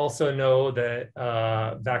 We also know that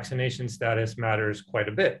vaccination status matters quite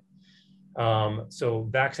a bit. So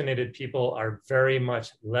vaccinated people are very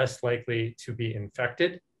much less likely to be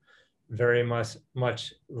infected, very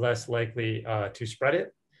much less likely to spread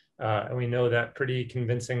it. And we know that pretty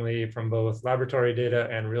convincingly from both laboratory data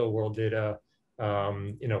and real world data,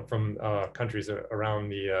 from countries around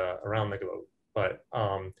the globe. But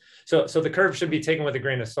so the curve should be taken with a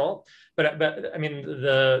grain of salt. But I mean,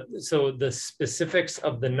 so the specifics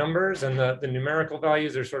of the numbers and the numerical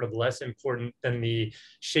values are sort of less important than the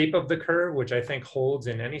shape of the curve, which I think holds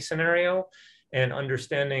in any scenario. And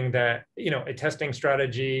understanding that, a testing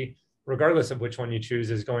strategy, regardless of which one you choose,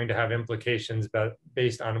 is going to have implications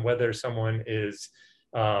based on whether someone is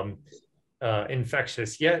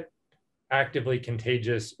infectious yet, actively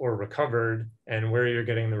contagious, or recovered, and where you're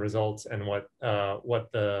getting the results, and what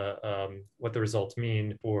the results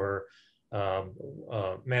mean for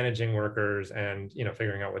managing workers and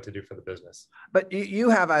figuring out what to do for the business. But you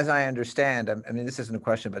have, as I understand, I mean, this isn't a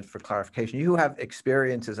question, but for clarification, you have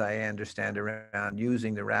experience, as I understand, around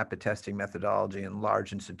using the rapid testing methodology in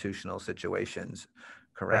large institutional situations,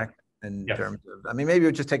 correct? Right. In yes. terms of, I mean, maybe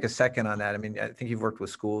we'll just take a second on that. I mean, I think you've worked with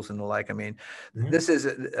schools and the like. I mean, mm-hmm. This is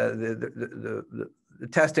the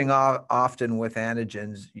testing often with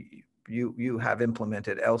antigens you have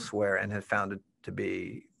implemented elsewhere and have found it to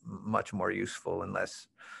be much more useful and less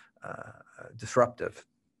disruptive.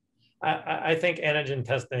 I think antigen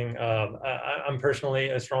testing, I'm personally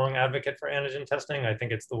a strong advocate for antigen testing. I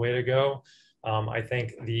think it's the way to go. I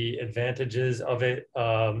think the advantages of it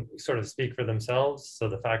sort of speak for themselves. So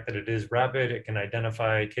the fact that it is rapid, it can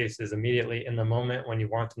identify cases immediately in the moment when you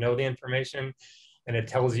want to know the information, and it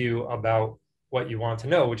tells you about what you want to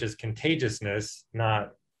know, which is contagiousness,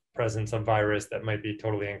 not presence of virus that might be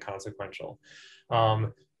totally inconsequential.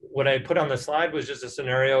 What I put on the slide was just a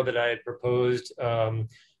scenario that I had proposed.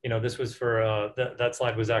 This was for, that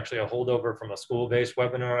slide was actually a holdover from a school-based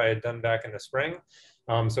webinar I had done back in the spring.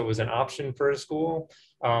 So it was an option for a school.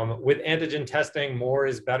 With antigen testing, more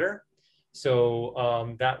is better.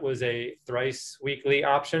 So that was a thrice weekly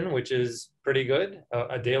option, which is pretty good.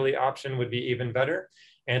 A daily option would be even better.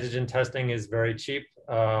 Antigen testing is very cheap.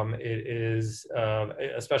 It is,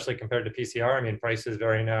 especially compared to PCR. I mean, prices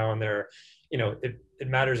vary now, and they're, it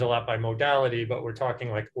matters a lot by modality, but we're talking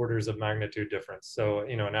like orders of magnitude difference. So,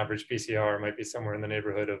 an average PCR might be somewhere in the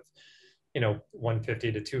neighborhood of,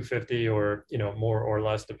 150 to 250, or, more or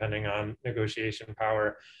less depending on negotiation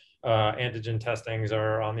power. Antigen testings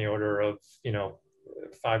are on the order of,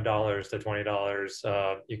 $5 to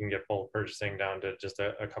 $20. You can get bulk purchasing down to just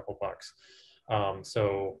a couple bucks.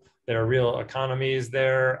 So there are real economies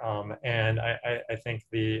there. And I think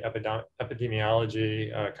the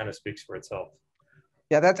epidemiology kind of speaks for itself.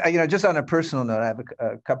 Yeah, that's, just on a personal note, I have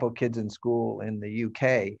a couple of kids in school in the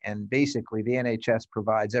UK, and basically the NHS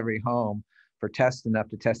provides every home for tests enough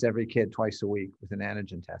to test every kid twice a week with an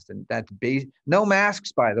antigen test. And that's no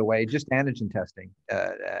masks, by the way, just antigen testing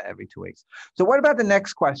every 2 weeks. So what about the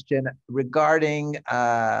next question regarding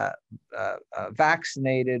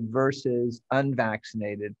vaccinated versus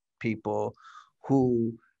unvaccinated people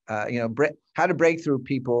who how do breakthrough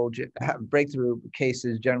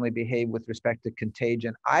cases generally behave with respect to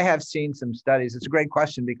contagion? I have seen some studies. It's a great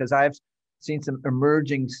question because I've seen some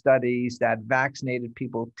emerging studies that vaccinated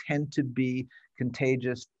people tend to be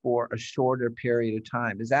contagious for a shorter period of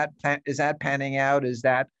time. Is that panning out? Is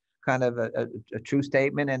that kind of a true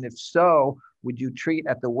statement? And if so, would you treat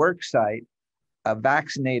at the work site a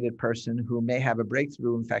vaccinated person who may have a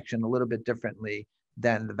breakthrough infection a little bit differently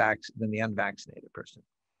than the unvaccinated person?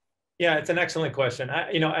 Yeah, it's an excellent question.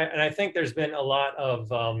 I think there's been a lot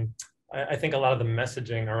of, I think a lot of the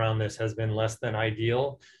messaging around this has been less than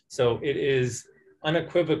ideal. So it is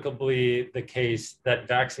unequivocally the case that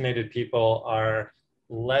vaccinated people are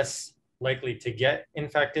less likely to get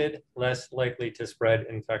infected, less likely to spread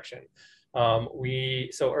infection.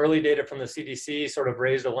 So early data from the CDC sort of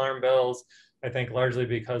raised alarm bells, I think largely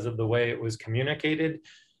because of the way it was communicated,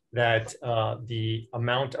 that the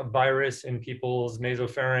amount of virus in people's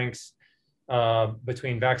nasopharynx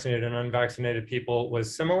between vaccinated and unvaccinated people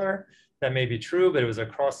was similar. That may be true, but it was a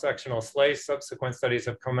cross-sectional slice. Subsequent studies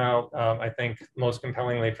have come out, I think most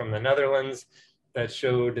compellingly from the Netherlands, that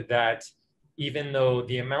showed that even though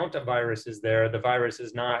the amount of virus is there, the virus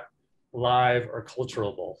is not live or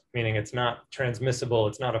culturable, meaning it's not transmissible,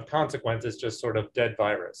 it's not of consequence, it's just sort of dead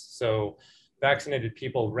virus. So vaccinated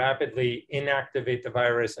people rapidly inactivate the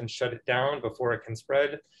virus and shut it down before it can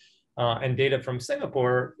spread. And data from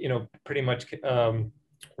Singapore, pretty much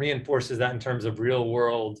reinforces that in terms of real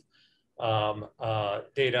world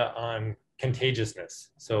data on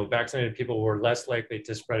contagiousness. So vaccinated people were less likely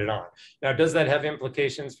to spread it on. Now, does that have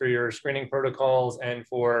implications for your screening protocols and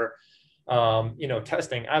for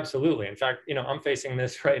testing? Absolutely. In fact, I'm facing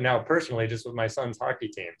this right now personally, just with my son's hockey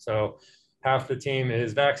team. So half the team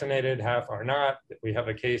is vaccinated, half are not. We have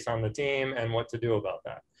a case on the team and what to do about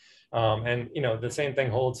that. And the same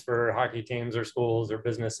thing holds for hockey teams or schools or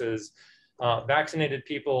businesses. Vaccinated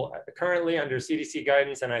people currently under CDC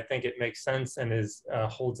guidance, and I think it makes sense and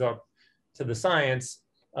holds up to the science,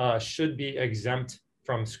 should be exempt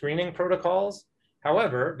from screening protocols.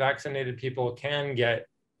 However, vaccinated people can get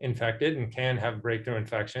infected and can have breakthrough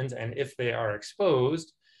infections. And if they are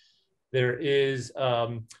exposed, there is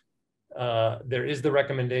the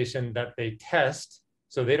recommendation that they test.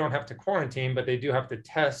 So they don't have to quarantine, but they do have to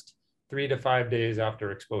test 3 to 5 days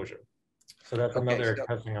after exposure. So that's another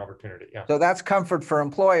testing opportunity. Yeah. So that's comfort for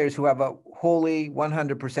employers who have a wholly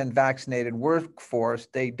 100% vaccinated workforce.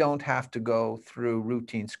 They don't have to go through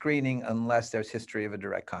routine screening unless there's history of a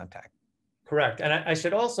direct contact. Correct. And I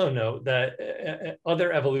should also note that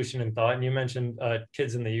other evolution in thought, and you mentioned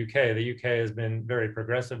kids in the UK. The UK has been very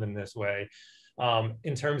progressive in this way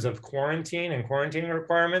in terms of quarantine and quarantining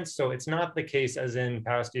requirements. So it's not the case as in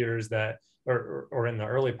past years that, or in the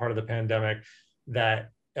early part of the pandemic, that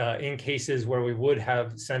in cases where we would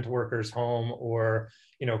have sent workers home or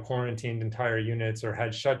quarantined entire units or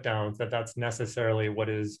had shutdowns, that's necessarily what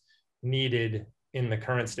is needed in the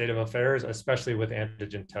current state of affairs, especially with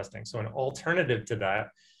antigen testing. So an alternative to that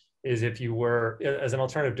is if you were, as an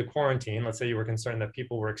alternative to quarantine, let's say you were concerned that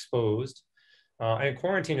people were exposed, and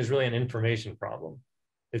quarantine is really an information problem.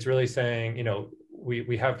 It's really saying,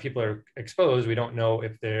 we have people are exposed, we don't know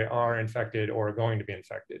if they are infected or going to be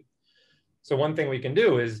infected. So one thing we can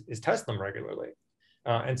do is test them regularly.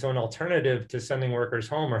 And so an alternative to sending workers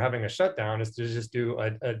home or having a shutdown is to just do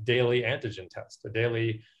a daily antigen test, a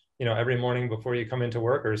daily, every morning before you come into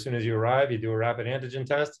work or as soon as you arrive, you do a rapid antigen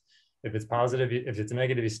test. If it's positive, if it's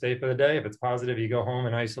negative, you stay for the day. If it's positive, you go home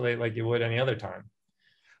and isolate like you would any other time.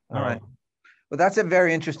 All right. Well, that's a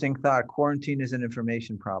very interesting thought. Quarantine is an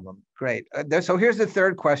information problem. Great. So here's the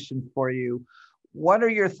third question for you. What are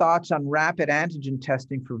your thoughts on rapid antigen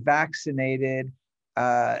testing for vaccinated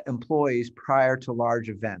employees prior to large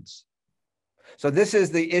events? So this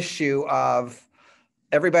is the issue of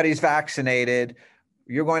everybody's vaccinated.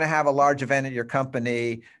 You're going to have a large event at your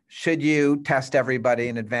company. Should you test everybody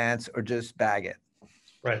in advance or just bag it?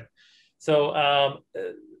 Right. So,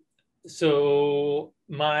 so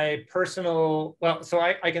my personal, so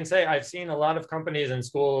I can say I've seen a lot of companies and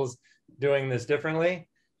schools doing this differently.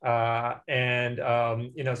 So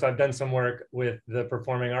I've done some work with the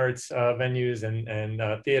performing arts venues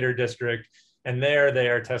and theater district, and there they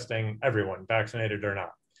are testing everyone, vaccinated or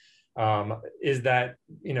not. Is that,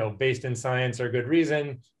 based in science or good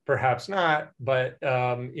reason? Perhaps not, but,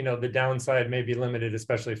 the downside may be limited,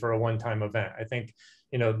 especially for a one-time event. I think,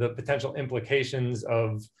 the potential implications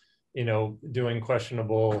of, doing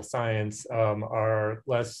questionable science are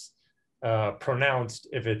less pronounced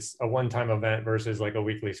if it's a one-time event versus like a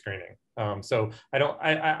weekly screening. So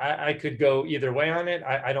I could go either way on it.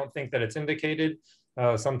 I don't think that it's indicated.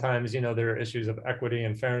 sometimes, there are issues of equity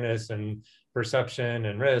and fairness and perception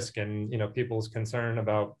and risk, and, people's concern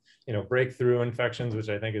about, breakthrough infections, which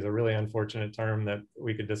I think is a really unfortunate term that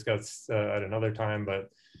we could discuss at another time. But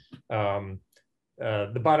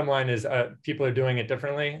the bottom line is people are doing it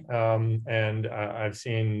differently, and I've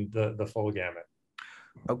seen the full gamut.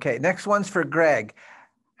 Okay, next one's for Greg.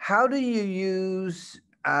 How do you use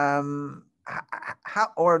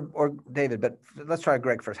or David, but let's try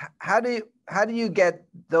Greg first. How do you get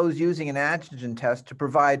those using an antigen test to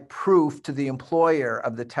provide proof to the employer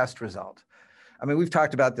of the test result? I mean, we've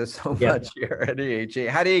talked about this so much here at EHE.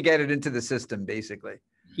 How do you get it into the system, basically?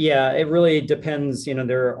 Yeah, it really depends.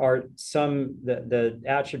 There are some, the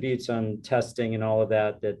attributes on testing and all of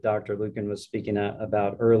that Dr. Lucan was speaking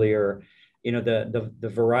about earlier. The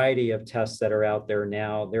variety of tests that are out there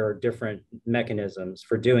now, there are different mechanisms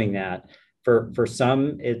for doing that. For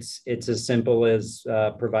some, it's as simple as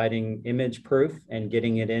providing image proof and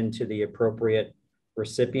getting it into the appropriate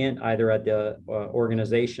recipient, either at the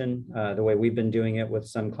organization. The way we've been doing it with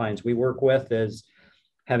some clients we work with is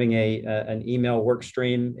having an email work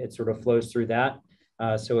stream. It sort of flows through that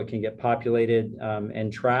so it can get populated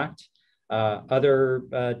and tracked.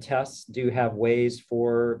 Other tests do have ways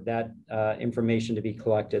for that information to be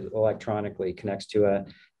collected electronically, connects to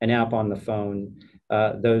an app on the phone,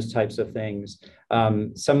 those types of things.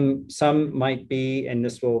 Some might be, and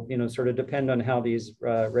this will sort of depend on how these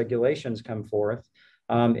regulations come forth.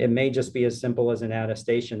 It may just be as simple as an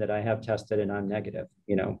attestation that I have tested and I'm negative.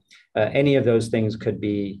 Any of those things could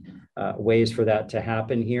be ways for that to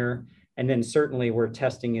happen here. And then certainly where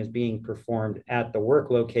testing is being performed at the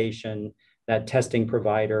work location, that testing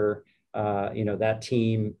provider, that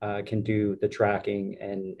team can do the tracking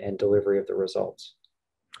and delivery of the results.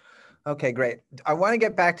 Okay, great. I want to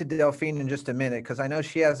get back to Delphine in just a minute because I know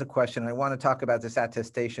she has a question. I want to talk about this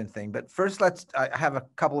attestation thing. But first, I have a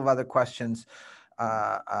couple of other questions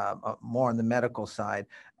more on the medical side.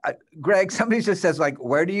 Greg, somebody just says, like,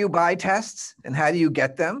 where do you buy tests and how do you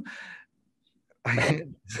get them?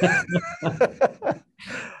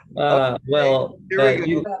 Well,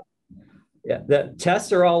 the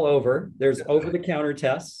tests are all over. There's over-the-counter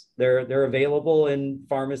tests. They're available in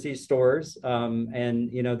pharmacy stores,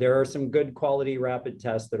 and there are some good quality rapid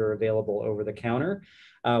tests that are available over the counter.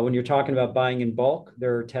 When you're talking about buying in bulk,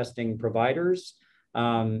 there are testing providers.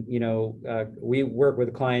 We work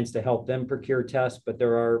with clients to help them procure tests, but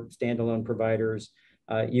there are standalone providers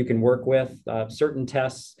you can work with. Certain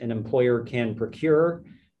tests an employer can procure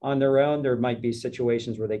on their own. There might be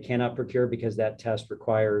situations where they cannot procure because that test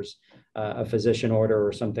requires a physician order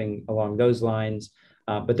or something along those lines.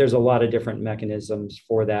 But there's a lot of different mechanisms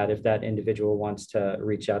for that. If that individual wants to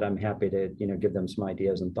reach out, I'm happy to give them some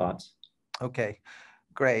ideas and thoughts. Okay,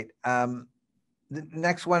 great. The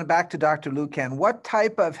next one, back to Dr. Lucan. What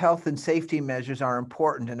type of health and safety measures are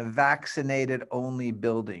important in a vaccinated-only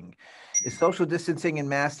building? Is social distancing and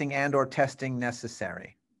masking and/or testing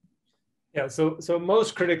necessary? Yeah, so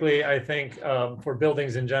most critically, I think for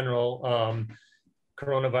buildings in general,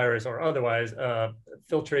 coronavirus or otherwise,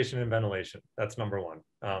 filtration and ventilation. That's number one.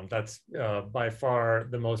 That's by far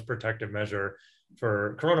the most protective measure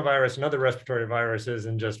for coronavirus and other respiratory viruses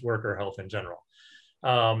and just worker health in general.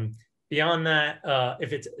 Beyond that,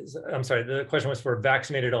 I'm sorry, the question was for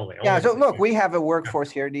vaccinated only. Yeah, so look, we have a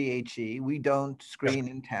workforce here at EHE. We don't screen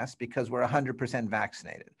and test because we're 100%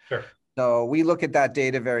 vaccinated. Sure. So we look at that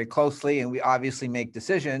data very closely and we obviously make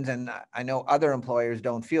decisions. And I know other employers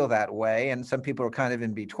don't feel that way. And some people are kind of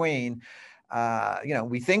in between.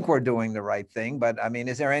 We think we're doing the right thing, but I mean,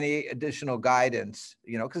 is there any additional guidance,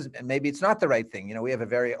 because maybe it's not the right thing. We have a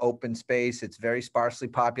very open space. It's very sparsely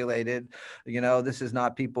populated. This is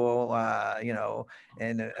not people,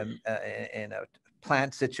 in a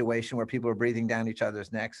plant situation where people are breathing down each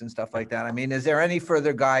other's necks and stuff like that. I mean, is there any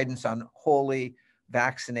further guidance on wholly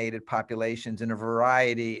vaccinated populations in a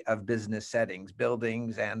variety of business settings,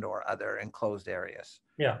 buildings and/or other enclosed areas?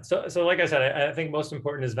 Yeah, so like I said, I think most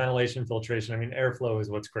important is ventilation, filtration. I mean, airflow is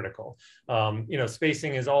what's critical.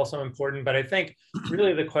 Spacing is also important, but I think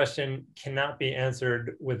really the question cannot be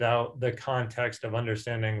answered without the context of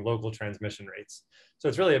understanding local transmission rates. So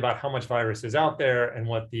it's really about how much virus is out there and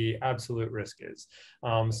what the absolute risk is.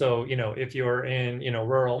 If you're in,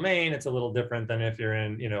 rural Maine, it's a little different than if you're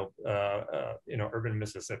in, urban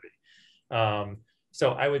Mississippi.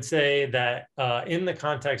 So I would say that in the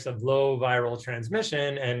context of low viral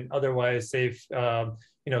transmission and otherwise safe,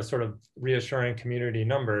 sort of reassuring community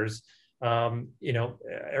numbers,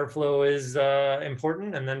 airflow is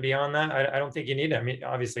important. And then beyond that, I don't think you need it. I mean,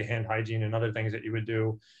 obviously hand hygiene and other things that you would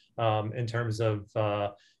do in terms of,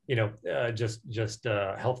 just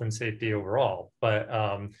health and safety overall. But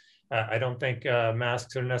I don't think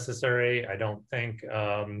masks are necessary. I don't think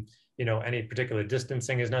any particular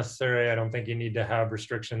distancing is necessary. I don't think you need to have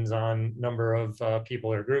restrictions on number of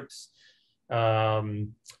people or groups.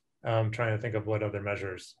 I'm trying to think of what other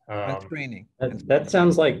measures. Screening. That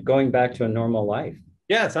sounds like going back to a normal life.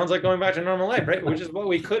 Yeah, it sounds like going back to normal life, right? Which is what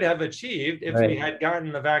we could have achieved if we had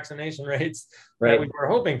gotten the vaccination rates that we were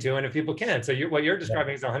hoping to, and if people can. So what you're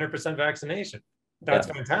describing is 100% vaccination. That's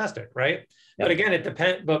fantastic, right? But again, it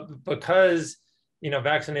depends. But because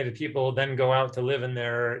vaccinated people then go out to live in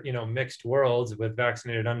their mixed worlds with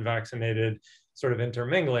vaccinated, unvaccinated, sort of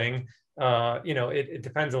intermingling. It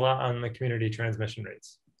depends a lot on the community transmission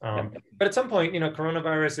rates. But at some point,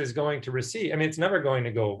 coronavirus is going to recede. I mean, it's never going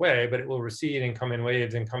to go away, but it will recede and come in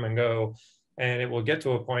waves and come and go. And it will get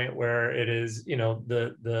to a point where it is,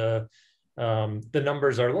 the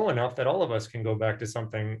numbers are low enough that all of us can go back to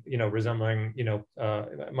something, resembling,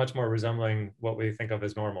 much more resembling what we think of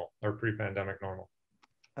as normal or pre-pandemic normal.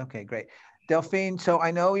 Okay, great. Delphine, so I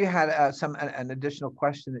know you had an additional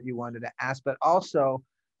question that you wanted to ask, but also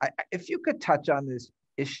if you could touch on this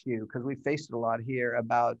issue, because we faced it a lot here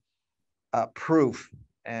about proof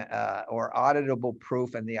or auditable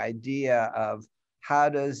proof, and the idea of how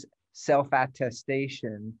does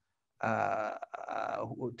self-attestation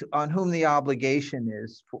on whom the obligation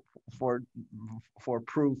is for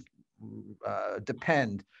proof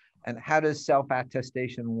depend, and how does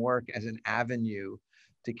self-attestation work as an avenue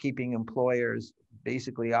to keeping employers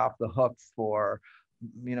basically off the hook for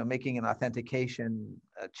making an authentication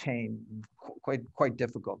chain quite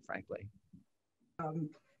difficult, frankly.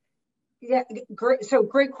 Yeah, great. So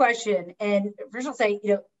great question. And first I'll say,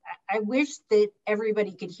 I wish that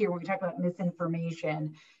everybody could hear when we talk about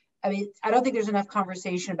misinformation. I mean, I don't think there's enough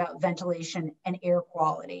conversation about ventilation and air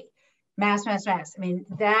quality. Mask. I mean,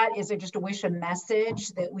 that is just a wish, a message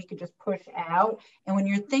that we could just push out. And when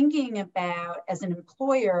you're thinking about, as an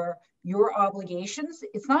employer, your obligations,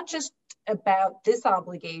 it's not just about this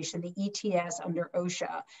obligation, the ETS under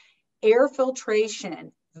OSHA. Air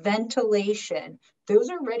filtration, ventilation, those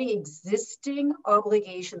are already existing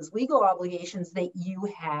obligations, legal obligations that you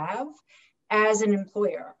have as an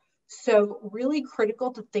employer. So really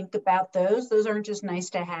critical to think about those. Those aren't just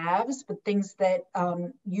nice to haves, but things that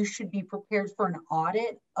you should be prepared for an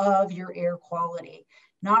audit of your air quality.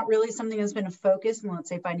 Not really something that's been a focus in, let's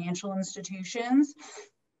say, financial institutions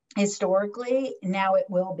historically. Now it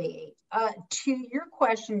will be. To your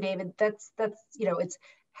question, David, that's it's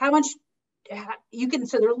how much you can.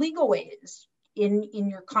 So there are legal ways in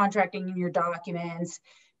your contracting, in your documents.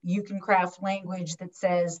 You can craft language that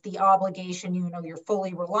says the obligation, you're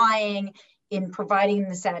fully relying in providing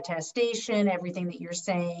this attestation. Everything that you're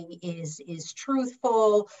saying is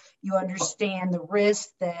truthful. You understand the risk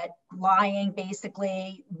that lying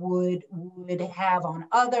basically would have on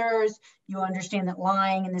others. You understand that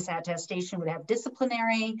lying in this attestation would have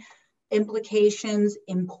disciplinary implications.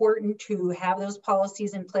 Important to have those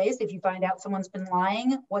policies in place. If you find out someone's been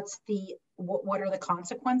lying, what are the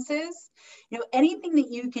consequences? Anything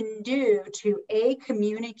that you can do to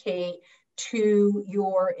communicate to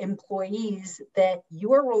your employees that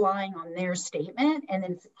you are relying on their statement, and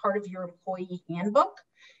it's part of your employee handbook.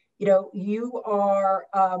 You are,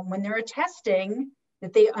 when they're attesting,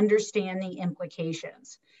 that they understand the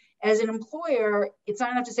implications. As an employer, it's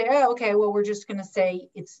not enough to say, oh, okay, well, we're just going to say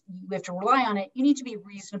you have to rely on it. You need to be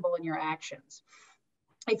reasonable in your actions.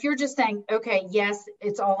 If you're just saying, okay, yes,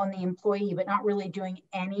 it's all on the employee, but not really doing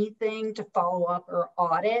anything to follow up or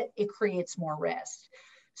audit, it creates more risk.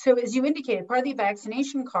 So as you indicated, part of the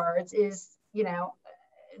vaccination cards is,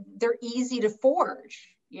 they're easy to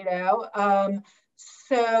forge,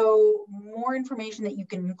 so more information that you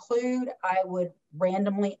can include, I would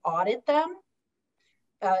randomly audit them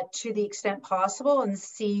to the extent possible, and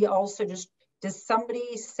see also just, does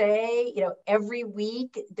somebody say, every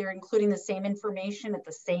week they're including the same information at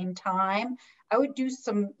the same time? I would do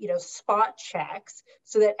some, spot checks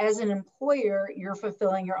so that as an employer, you're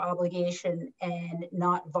fulfilling your obligation and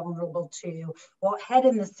not vulnerable to, well, head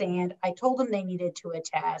in the sand. I told them they needed to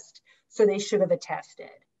attest, so they should have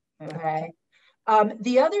attested, okay?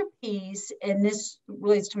 The other piece, and this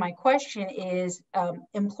relates to my question, is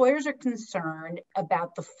employers are concerned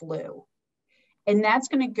about the flu. And that's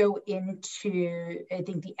going to go into, I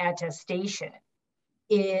think, the attestation.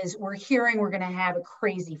 Is we're hearing we're going to have a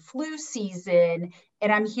crazy flu season,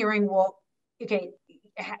 and I'm hearing, well, okay,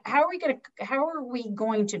 how are we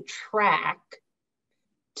going to track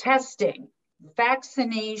testing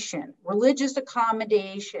vaccination, religious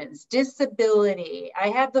accommodations, disability, I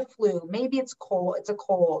have the flu, maybe it's cold, it's a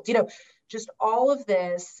cold, just all of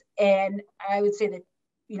this. And I would say that,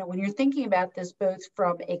 when you're thinking about this, both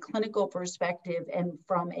from a clinical perspective and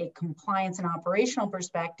from a compliance and operational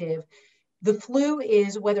perspective, the flu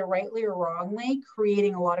is, whether rightly or wrongly,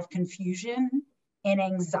 creating a lot of confusion and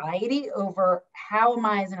anxiety over how am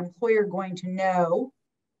I as an employer going to know,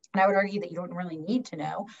 and I would argue that you don't really need to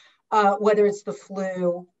know, whether it's the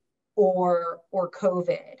flu or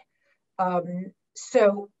COVID.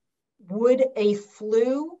 So would a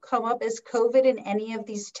flu come up as COVID in any of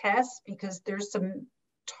these tests? Because there's some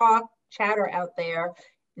chatter out there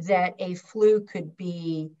that a flu could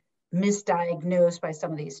be misdiagnosed by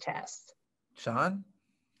some of these tests. Sean?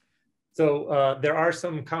 So there are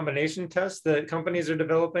some combination tests that companies are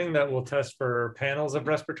developing that will test for panels of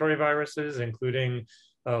respiratory viruses, including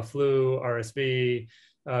flu, RSV,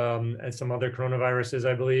 and some other coronaviruses,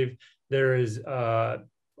 I believe. There is, I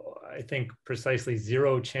think, precisely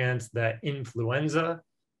zero chance that influenza,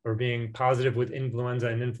 or being positive with influenza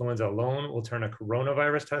and influenza alone, will turn a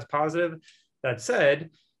coronavirus test positive. That said,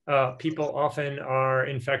 people often are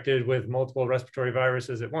infected with multiple respiratory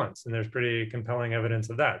viruses at once, and there's pretty compelling evidence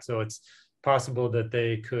of that. So it's possible that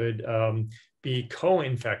they could be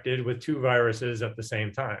co-infected with two viruses at the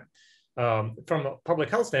same time. From a public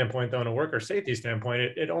health standpoint, though, and a worker safety standpoint,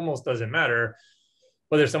 it almost doesn't matter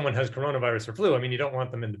whether someone has coronavirus or flu. I mean, you don't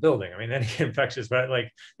want them in the building. I mean, any infectious, right?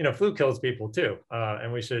 Like, flu kills people too.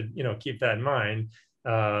 And we should, keep that in mind.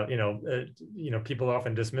 People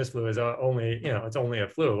often dismiss flu as only, it's only a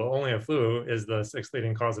flu. Well, only a flu is the 6th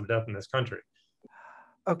leading cause of death in this country.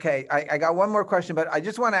 Okay, I got one more question, but I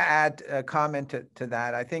just want to add a comment to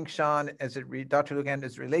that. I think, Sean, Dr. Lugan,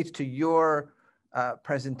 as it relates to your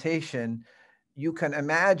presentation, you can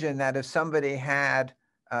imagine that if somebody had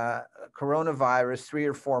coronavirus 3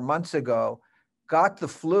 or 4 months ago, got the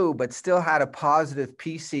flu, but still had a positive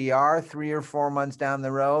PCR 3 or 4 months down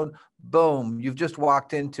the road, boom, you've just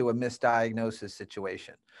walked into a misdiagnosis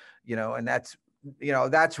situation, and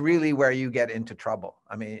that's really where you get into trouble.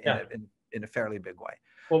 I mean, yeah. in a fairly big way.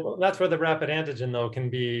 Well, that's where the rapid antigen, though, can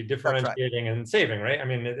be differentiating and saving, right? I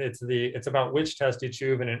mean, it's about which test you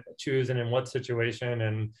choose and in what situation,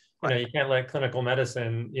 and you can't let clinical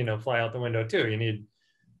medicine, fly out the window too. You need,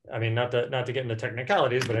 I mean, not to get into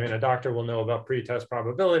technicalities, but I mean, a doctor will know about pre-test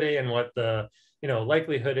probability and what the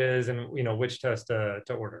likelihood is, and which test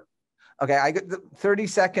to order. Okay, I got 30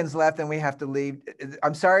 seconds left, and we have to leave.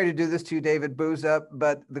 I'm sorry to do this to you, David Booza,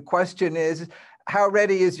 but the question is, how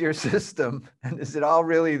ready is your system, and is it all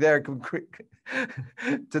really there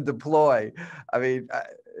to deploy? I mean,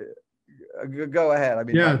 go ahead. I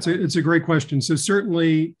mean, yeah, it's a great question. So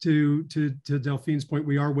certainly, to Delphine's point,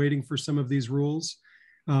 we are waiting for some of these rules,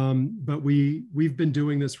 but we've been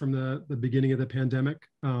doing this from the beginning of the pandemic,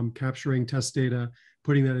 capturing test data,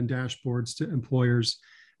 putting that in dashboards to employers.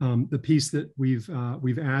 The piece that we've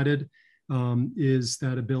added is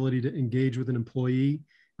that ability to engage with an employee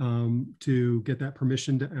to get that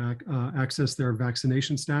permission to access their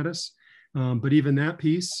vaccination status. But even that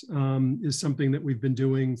piece is something that we've been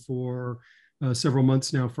doing for several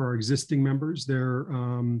months now for our existing members.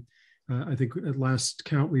 I think at last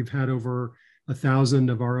count, we've had over 1,000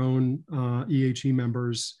 of our own EHE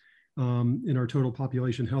members in our total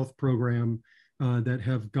population health program that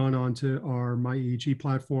have gone on to our MyEHE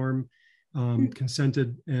platform,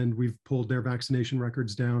 consented, and we've pulled their vaccination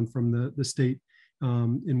records down from the state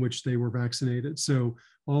in which they were vaccinated. So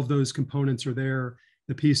all of those components are there.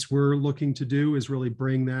 The piece we're looking to do is really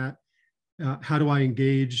bring that, how do I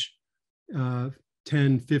engage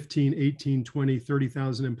 10, 15, 18, 20,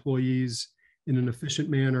 30,000 employees in an efficient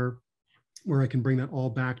manner where I can bring that all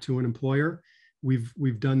back to an employer.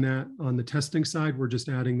 We've done that on the testing side. We're just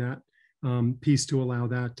adding that piece to allow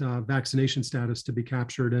that vaccination status to be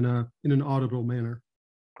captured in an auditable manner.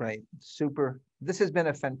 Great, super. This has been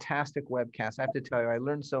a fantastic webcast. I have to tell you, I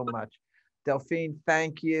learned so much. Delphine,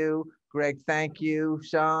 thank you. Greg, thank you.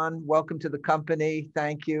 Sean, welcome to the company.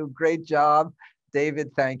 Thank you. Great job. David,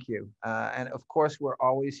 thank you. And of course, we're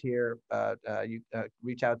always here. You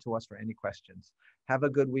reach out to us for any questions. Have a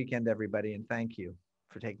good weekend, everybody, and thank you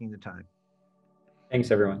for taking the time. Thanks,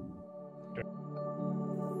 everyone.